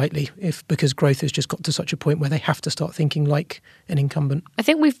threatened slightly because growth has just got to such a point where they have to start thinking like an incumbent. I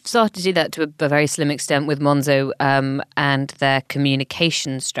think we've started to do that to a very slim extent with Monzo and their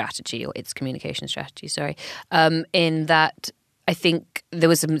communication strategy, or its communication strategy, in that I think there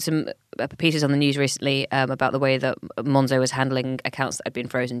was some pieces on the news recently about the way that Monzo was handling accounts that had been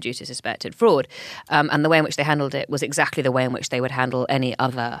frozen due to suspected fraud. And the way in which they handled it was exactly the way in which they would handle any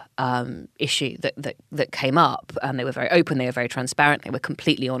other issue that came up. And they were very open, they were very transparent, they were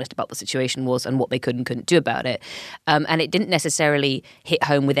completely honest about what the situation was and what they could and couldn't do about it. And it didn't necessarily hit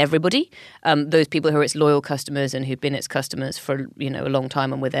home with everybody. Those people who are its loyal customers and who've been its customers for a long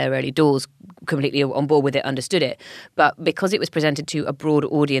time and were their early doors completely on board with it, understood it. But because it was presented to a broad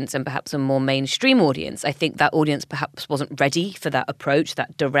audience and perhaps a more mainstream audience, I think that audience perhaps wasn't ready for that approach,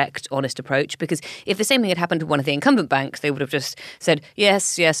 that direct, honest approach. Because if the same thing had happened to one of the incumbent banks, they would have just said,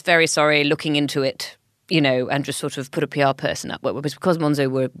 yes, very sorry, looking into it, and just sort of put a PR person up. But because Monzo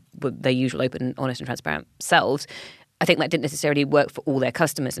were their usual open, honest and transparent selves, I think that didn't necessarily work for all their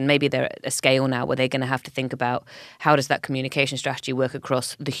customers. And maybe they're at a scale now where they're going to have to think about how does that communication strategy work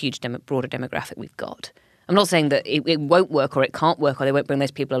across the huge broader demographic we've got. I'm not saying that it won't work or it can't work or they won't bring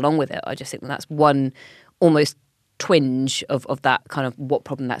those people along with it. I just think that's one almost twinge of that kind of what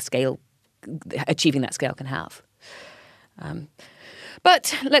problem that scale, achieving that scale can have.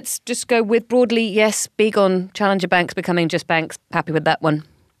 But let's just go with broadly, yes, big on challenger banks becoming just banks. Happy with that one.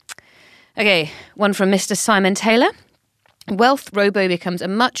 Okay, one from Mr. Simon Taylor. Wealth Robo becomes a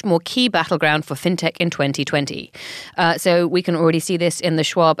much more key battleground for fintech in 2020. So we can already see this in the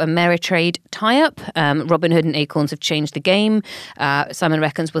Schwab Ameritrade tie-up. Robinhood and Acorns have changed the game. Simon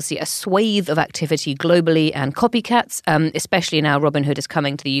reckons we'll see a swathe of activity globally and copycats, especially now Robinhood is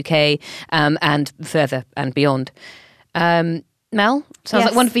coming to the UK and further and beyond. Mel, sounds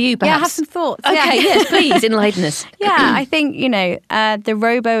like one for you, perhaps. Yeah, I have some thoughts. Okay, yes, please, enlighten us. Yeah, I think, the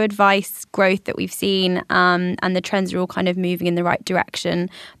robo-advice growth that we've seen and the trends are all kind of moving in the right direction.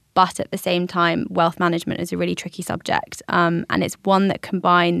 But at the same time, wealth management is a really tricky subject. And it's one that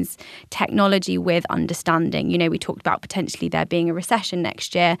combines technology with understanding. We talked about potentially there being a recession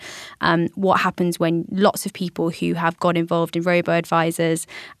next year. What happens when lots of people who have got involved in robo-advisors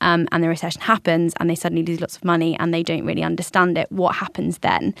and the recession happens and they suddenly lose lots of money and they don't really understand it? What happens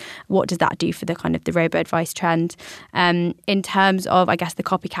then? What does that do for the kind of the robo-advice trend? In terms of, I guess, the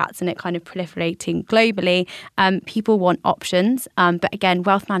copycats and it kind of proliferating globally, people want options. But again,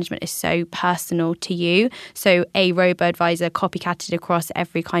 wealth management management is so personal to you. So a robo-advisor copycatted across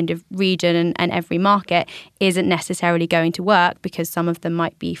every kind of region and every market isn't necessarily going to work, because some of them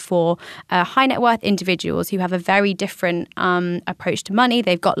might be for high net worth individuals who have a very different approach to money.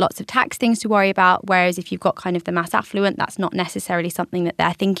 They've got lots of tax things to worry about, whereas if you've got kind of the mass affluent, that's not necessarily something that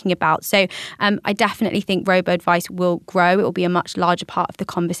they're thinking about. So I definitely think robo-advice will grow. It will be a much larger part of the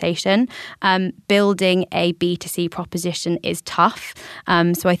conversation. Building a B2C proposition is tough.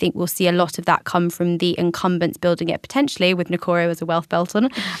 So I think we'll see a lot of that come from the incumbents building it, potentially with Nakoro as a wealth Belton.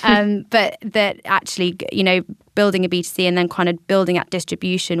 But that actually, building a B2C and then kind of building at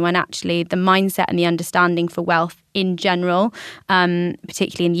distribution, when actually the mindset and the understanding for wealth in general,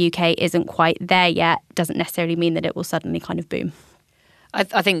 particularly in the UK, isn't quite there yet, doesn't necessarily mean that it will suddenly kind of boom.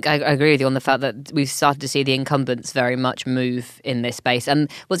 I think I agree with you on the fact that we've started to see the incumbents very much move in this space.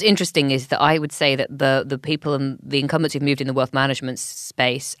 And what's interesting is that I would say that the people and the incumbents who've moved in the wealth management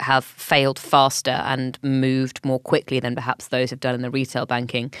space have failed faster and moved more quickly than perhaps those have done in the retail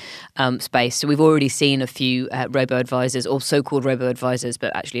banking space. So we've already seen a few robo-advisors, or so-called robo-advisors,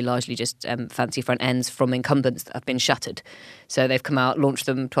 but actually largely just fancy front ends from incumbents that have been shuttered. So they've come out, launched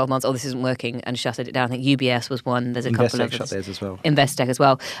them 12 months, this isn't working, and shuttered it down. I think UBS was one. There's a couple of shut theirs as well. Investec as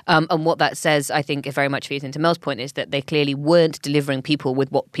well. And what that says, I think, very much feeds into Mel's point, is that they clearly weren't delivering people with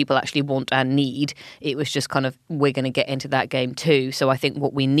what people actually want and need. It was just kind of, we're going to get into that game too. So I think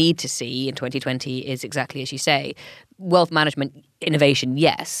what we need to see in 2020 is exactly as you say, wealth management innovation,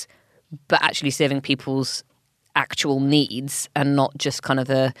 yes, but actually serving people's actual needs and not just kind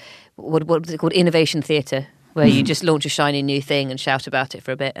of what is it called, innovation theatre, where you just launch a shiny new thing and shout about it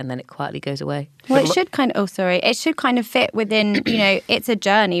for a bit and then it quietly goes away. Well, it should kind of fit within, it's a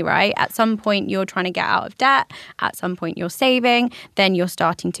journey, right? At some point you're trying to get out of debt, at some point you're saving, then you're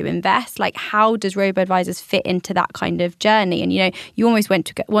starting to invest. Like, how does robo-advisors fit into that kind of journey? And, you almost want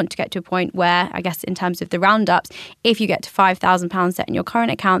to get to a point where, I guess, in terms of the roundups, if you get to £5,000 set in your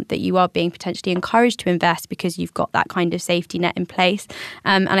current account, that you are being potentially encouraged to invest because you've got that kind of safety net in place.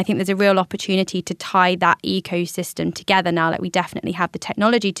 And I think there's a real opportunity to tie that ecosystem together now. Like, we definitely have the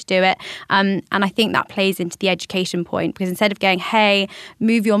technology to do it. And I think that plays into the education point, because instead of going, hey,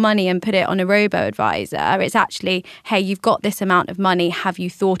 move your money and put it on a robo-advisor, it's actually, hey, you've got this amount of money. Have you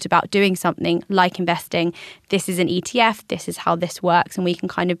thought about doing something like investing? This is an ETF. This is how this works. And we can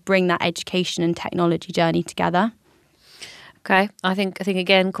kind of bring that education and technology journey together. Okay. I think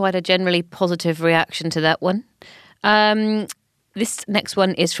again, quite a generally positive reaction to that one. This next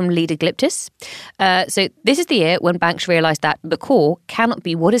one is from Leda Glyptis. So this is the year when banks realised that the core cannot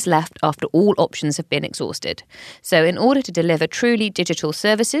be what is left after all options have been exhausted. So in order to deliver truly digital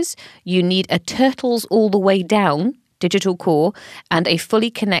services, you need a turtles all the way down digital core and a fully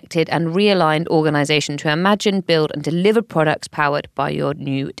connected and realigned organisation to imagine, build and deliver products powered by your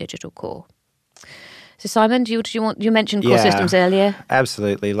new digital core. So Simon, you mentioned core systems earlier?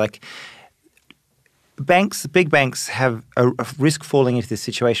 Absolutely. Big banks have a risk falling into this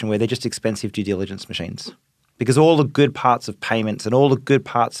situation where they're just expensive due diligence machines, because all the good parts of payments and all the good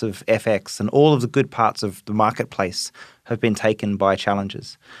parts of FX and all of the good parts of the marketplace have been taken by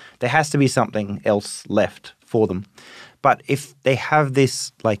challengers. There has to be something else left for them. But if they have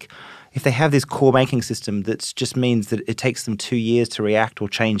this core banking system that just means that it takes them 2 years to react or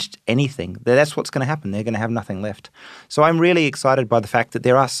change anything, that's what's going to happen. They're going to have nothing left. So I'm really excited by the fact that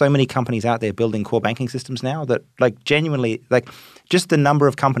there are so many companies out there building core banking systems now that genuinely, just the number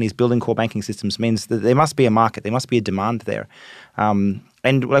of companies building core banking systems means that there must be a market, there must be a demand there.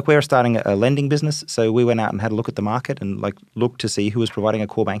 And we're starting a lending business, so we went out and had a look at the market and looked to see who was providing a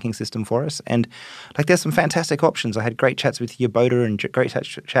core banking system for us. And there's some fantastic options. I had great chats with Yoboda and great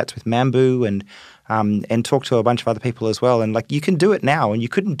chats with Mambu and talked to a bunch of other people as well. And you can do it now, and you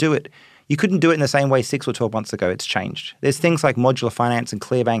couldn't do it in the same way 6 or 12 months ago. It's changed. There's things like modular finance and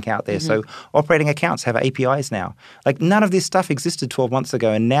ClearBank out there. Mm-hmm. So operating accounts have APIs now. None of this stuff existed 12 months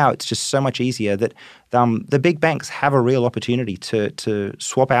ago, and now it's just so much easier that the big banks have a real opportunity to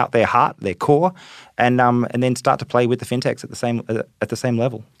swap out their heart, their core, and then start to play with the fintechs at the same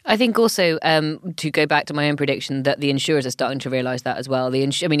level. I think also, to go back to my own prediction, that the insurers are starting to realise that as well.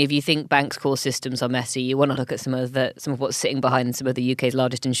 If you think banks' core systems are messy, you want to look at some of what's sitting behind some of the UK's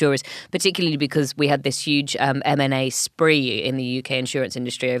largest insurers, particularly because we had this huge M&A spree in the UK insurance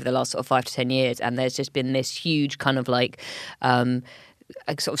industry over the last sort of 5 to 10 years, and there's just been this huge kind of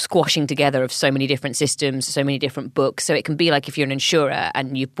sort of squashing together of so many different systems, so many different books. So it can be like if you're an insurer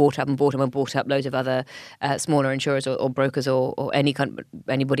and you've bought up loads of other smaller insurers or brokers or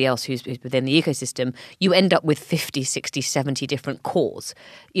anybody else who's within the ecosystem, you end up with 50, 60, 70 different cores.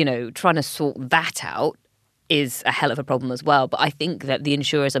 Trying to sort that out is a hell of a problem as well. But I think that the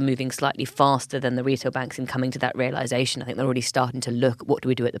insurers are moving slightly faster than the retail banks in coming to that realisation. I think they're already starting to look at what do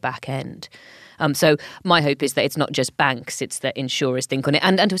we do at the back end. So my hope is that it's not just banks, it's that insurers think on it.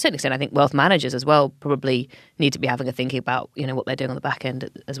 And to a certain extent, I think wealth managers as well probably need to be having a thinking about, what they're doing on the back end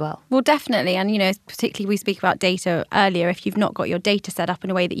as well. Well, definitely. And, particularly we speak about data earlier. If you've not got your data set up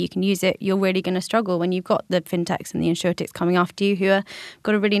in a way that you can use it, you're really going to struggle when you've got the fintechs and the insurtechs coming after you who have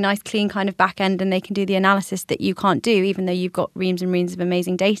got a really nice, clean kind of back end and they can do the analysis that you can't do, even though you've got reams and reams of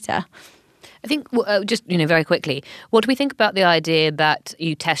amazing data. I think, just, very quickly, what do we think about the idea that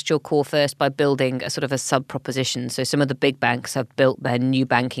you test your core first by building a sort of a sub-proposition? So some of the big banks have built their new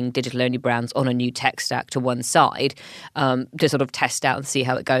banking digital-only brands on a new tech stack to one side to sort of test out and see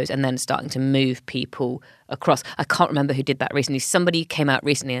how it goes, and then starting to move people across. I can't remember who did that recently. Somebody came out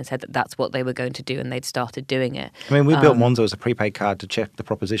recently and said that that's what they were going to do, and they'd started doing it. I mean, we built Monzo as a prepaid card to check the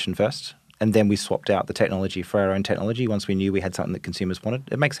proposition first, and then we swapped out the technology for our own technology once we knew we had something that consumers wanted.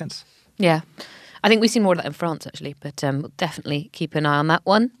 It makes sense. Yeah. I think we've seen more of that in France, actually, but we'll definitely keep an eye on that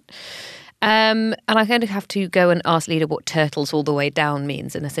one. And I'm going to have to go and ask Lida what turtles all the way down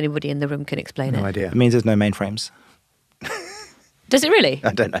means, unless anybody in the room can explain it. No idea. It means there's no mainframes. Does it really?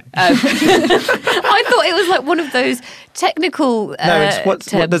 I don't know. I thought it was like one of those technical No, it's what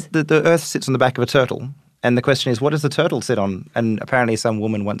terms. the Earth sits on the back of a turtle. And the question is, what does the turtle sit on? And apparently some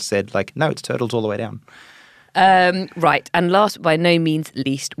woman once said, no, it's turtles all the way down. Right. And last but by no means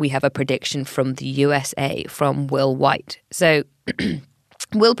least, we have a prediction from the USA from Will White. So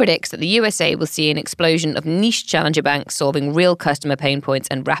Will predicts that the USA will see an explosion of niche challenger banks solving real customer pain points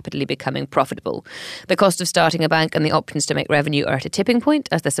and rapidly becoming profitable. The cost of starting a bank and the options to make revenue are at a tipping point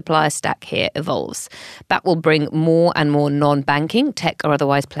as the supplier stack here evolves. That will bring more and more non-banking, tech or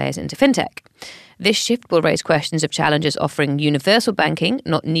otherwise players into fintech. This shift will raise questions of challengers offering universal banking,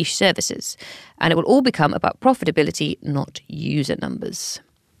 not niche services. And it will all become about profitability, not user numbers.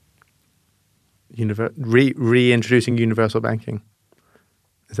 Reintroducing universal banking.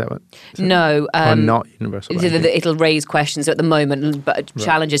 Is that what? No. Or not universal banking? It'll raise questions at the moment, but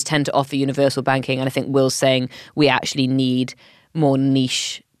challengers tend to offer universal banking. And I think Will's saying we actually need more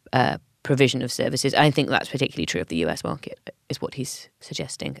niche provision of services. I think that's particularly true of the US market, is what he's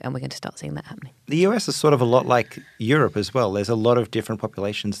suggesting, and we're going to start seeing that happening. The US is sort of a lot like Europe as well. There's a lot of different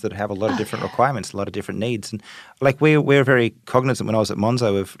populations that have a lot of different requirements, a lot of different needs. And we're very cognizant when I was at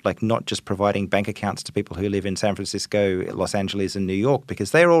Monzo of not just providing bank accounts to people who live in San Francisco, Los Angeles and New York,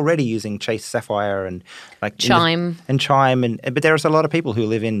 because they're already using Chase Sapphire and Chime. But there are a lot of people who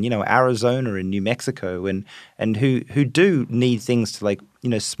live in, Arizona and New Mexico and who do need things to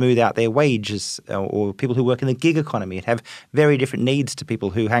smooth out their wages, or people who work in the gig economy and have very different needs to people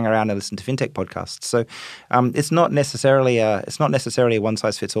who hang around and listen to fintech podcasts. So it's not necessarily a one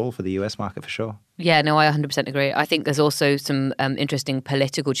size fits all for the US market for sure. Yeah, no, I 100% agree. I think there's also some interesting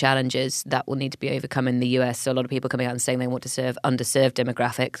political challenges that will need to be overcome in the US. So a lot of people coming out and saying they want to serve underserved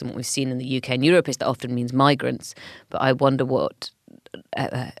demographics, and what we've seen in the UK and Europe is that often means migrants. But I wonder what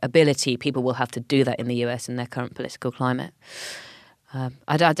ability people will have to do that in the US in their current political climate.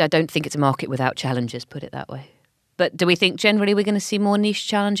 I don't think it's a market without challenges, put it that way. But do we think generally we're going to see more niche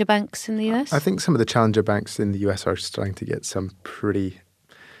challenger banks in the US? I think some of the challenger banks in the US are starting to get some pretty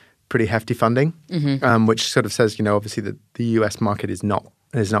hefty funding, which sort of says, obviously that the US market is not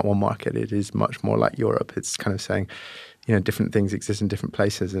one market. It is much more like Europe. It's kind of saying, different things exist in different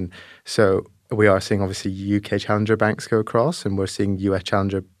places. And so we are seeing obviously UK challenger banks go across, and we're seeing US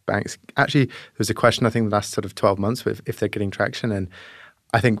challenger banks. Actually, there was a question, I think, the last sort of 12 months if they're getting traction. And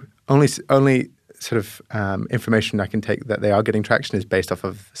I think only sort of information I can take that they are getting traction is based off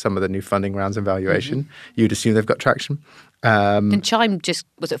of some of the new funding rounds and valuation. You'd assume they've got traction. And Chime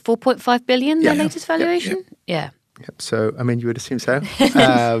was it 4.5 billion, their latest valuation? Yeah. Yep. So, I mean, you would assume so.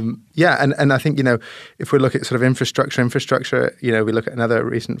 And I think, if we look at sort of infrastructure, we look at another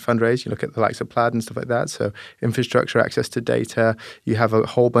recent fundraise, you look at the likes of Plaid and stuff like that. So infrastructure, access to data, you have a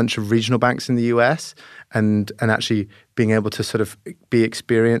whole bunch of regional banks in the US and actually being able to sort of be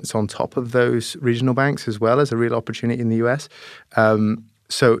experienced on top of those regional banks as well as a real opportunity in the US.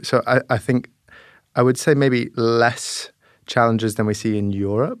 So I think I would say maybe less challenges than we see in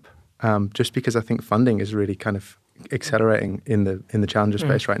Europe, just because I think funding is really kind of accelerating in the challenger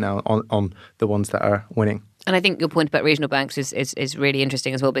space right now on the ones that are winning. And I think your point about regional banks is really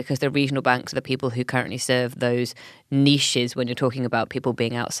interesting as well, because the regional banks are the people who currently serve those niches when you're talking about people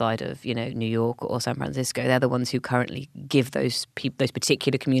being outside of, New York or San Francisco. They're the ones who currently give those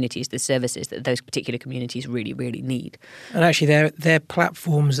particular communities the services that those particular communities really, really need. And actually their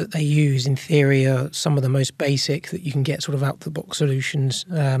platforms that they use in theory are some of the most basic that you can get sort of out-the-box solutions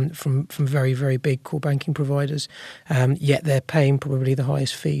from very, very big core banking providers, yet they're paying probably the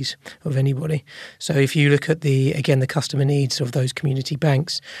highest fees of anybody. So if you look at the customer needs of those community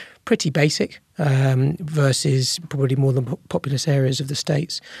banks, pretty basic versus probably more than populous areas of the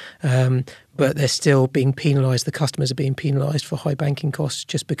States. But they're still being penalised. The customers are being penalised for high banking costs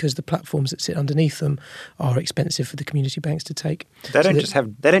just because the platforms that sit underneath them are expensive for the community banks to take. They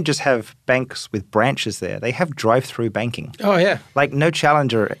don't just have banks with branches there. They have drive-through banking. Oh yeah, like no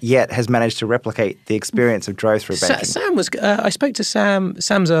challenger yet has managed to replicate the experience of drive-through banking. Sam was. I spoke to Sam.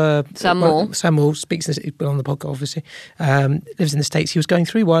 Sam Moore. Sam Moore speaks. He's been on the podcast, obviously. Lives in the States. He was going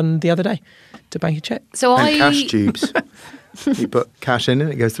through one the other day to bank a check. And cash tubes. You put cash in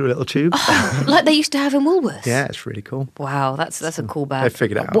and it goes through a little tube. Like they used to have in Woolworths. Yeah, it's really cool. Wow, that's a cool bag. They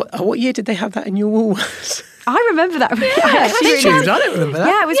figured it out. What year did they have that in your Woolworths? I remember that. Tubes, I don't remember that.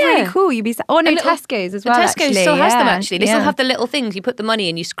 Yeah, it was really cool. You'd be Tesco's as well. Tesco's still has them actually. They still have the little things. You put the money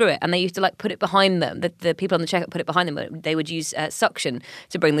in, you screw it, and they used to put it behind them. The people on the checkout put it behind them. They would use suction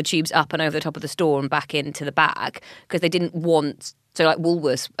to bring the tubes up and over the top of the store and back into the bag because they didn't want. So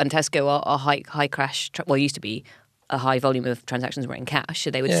Woolworths and Tesco are high crash. Used to be. A high volume of transactions were in cash, so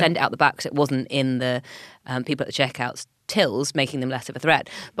they would send it out the back because it wasn't in the people at the checkouts tills, making them less of a threat.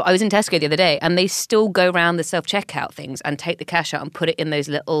 But I was in Tesco the other day and they still go around the self-checkout things and take the cash out and put it in those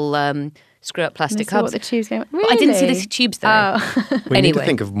little screw-up plastic hubs. The tubes came. Really? I didn't see the tubes though. We need to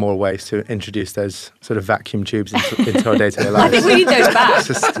think of more ways to introduce those sort of vacuum tubes into our day-to-day lives. I think we need those back.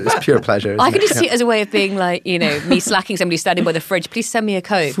 It's pure pleasure. I could just see it as a way of being like, me slacking somebody standing by the fridge, please send me a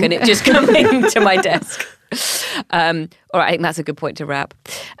Coke, and it just coming to my desk. All right, I think that's a good point to wrap.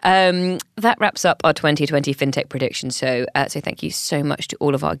 That wraps up our 2020 FinTech Prediction Show. So thank you so much to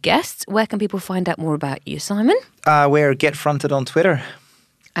all of our guests. Where can people find out more about you, Simon? We're GetFronted on Twitter.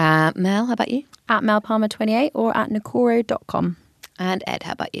 Mel, how about you? At melpalmer28 or at nakoro.com. And Ed,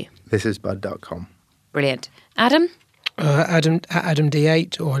 how about you? Thisisbud.com. Brilliant. Adam? Adam at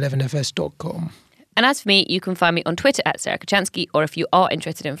AdamD8 or 11fs.com. And as for me, you can find me on Twitter at Sarah Kocianski, or if you are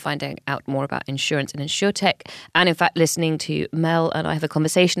interested in finding out more about insurance and insurtech, and in fact listening to Mel and I have a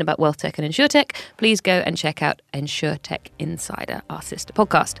conversation about wealth tech and insurtech, please go and check out Insurtech Insider, our sister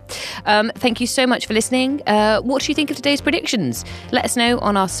podcast. Thank you so much for listening. What do you think of today's predictions? Let us know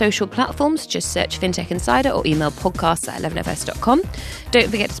on our social platforms. Just search FinTech Insider or email podcasts@11fs.com. Don't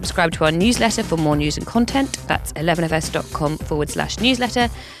forget to subscribe to our newsletter for more news and content. That's 11fs.com/newsletter.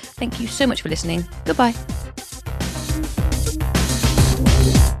 Thank you so much for listening. Goodbye.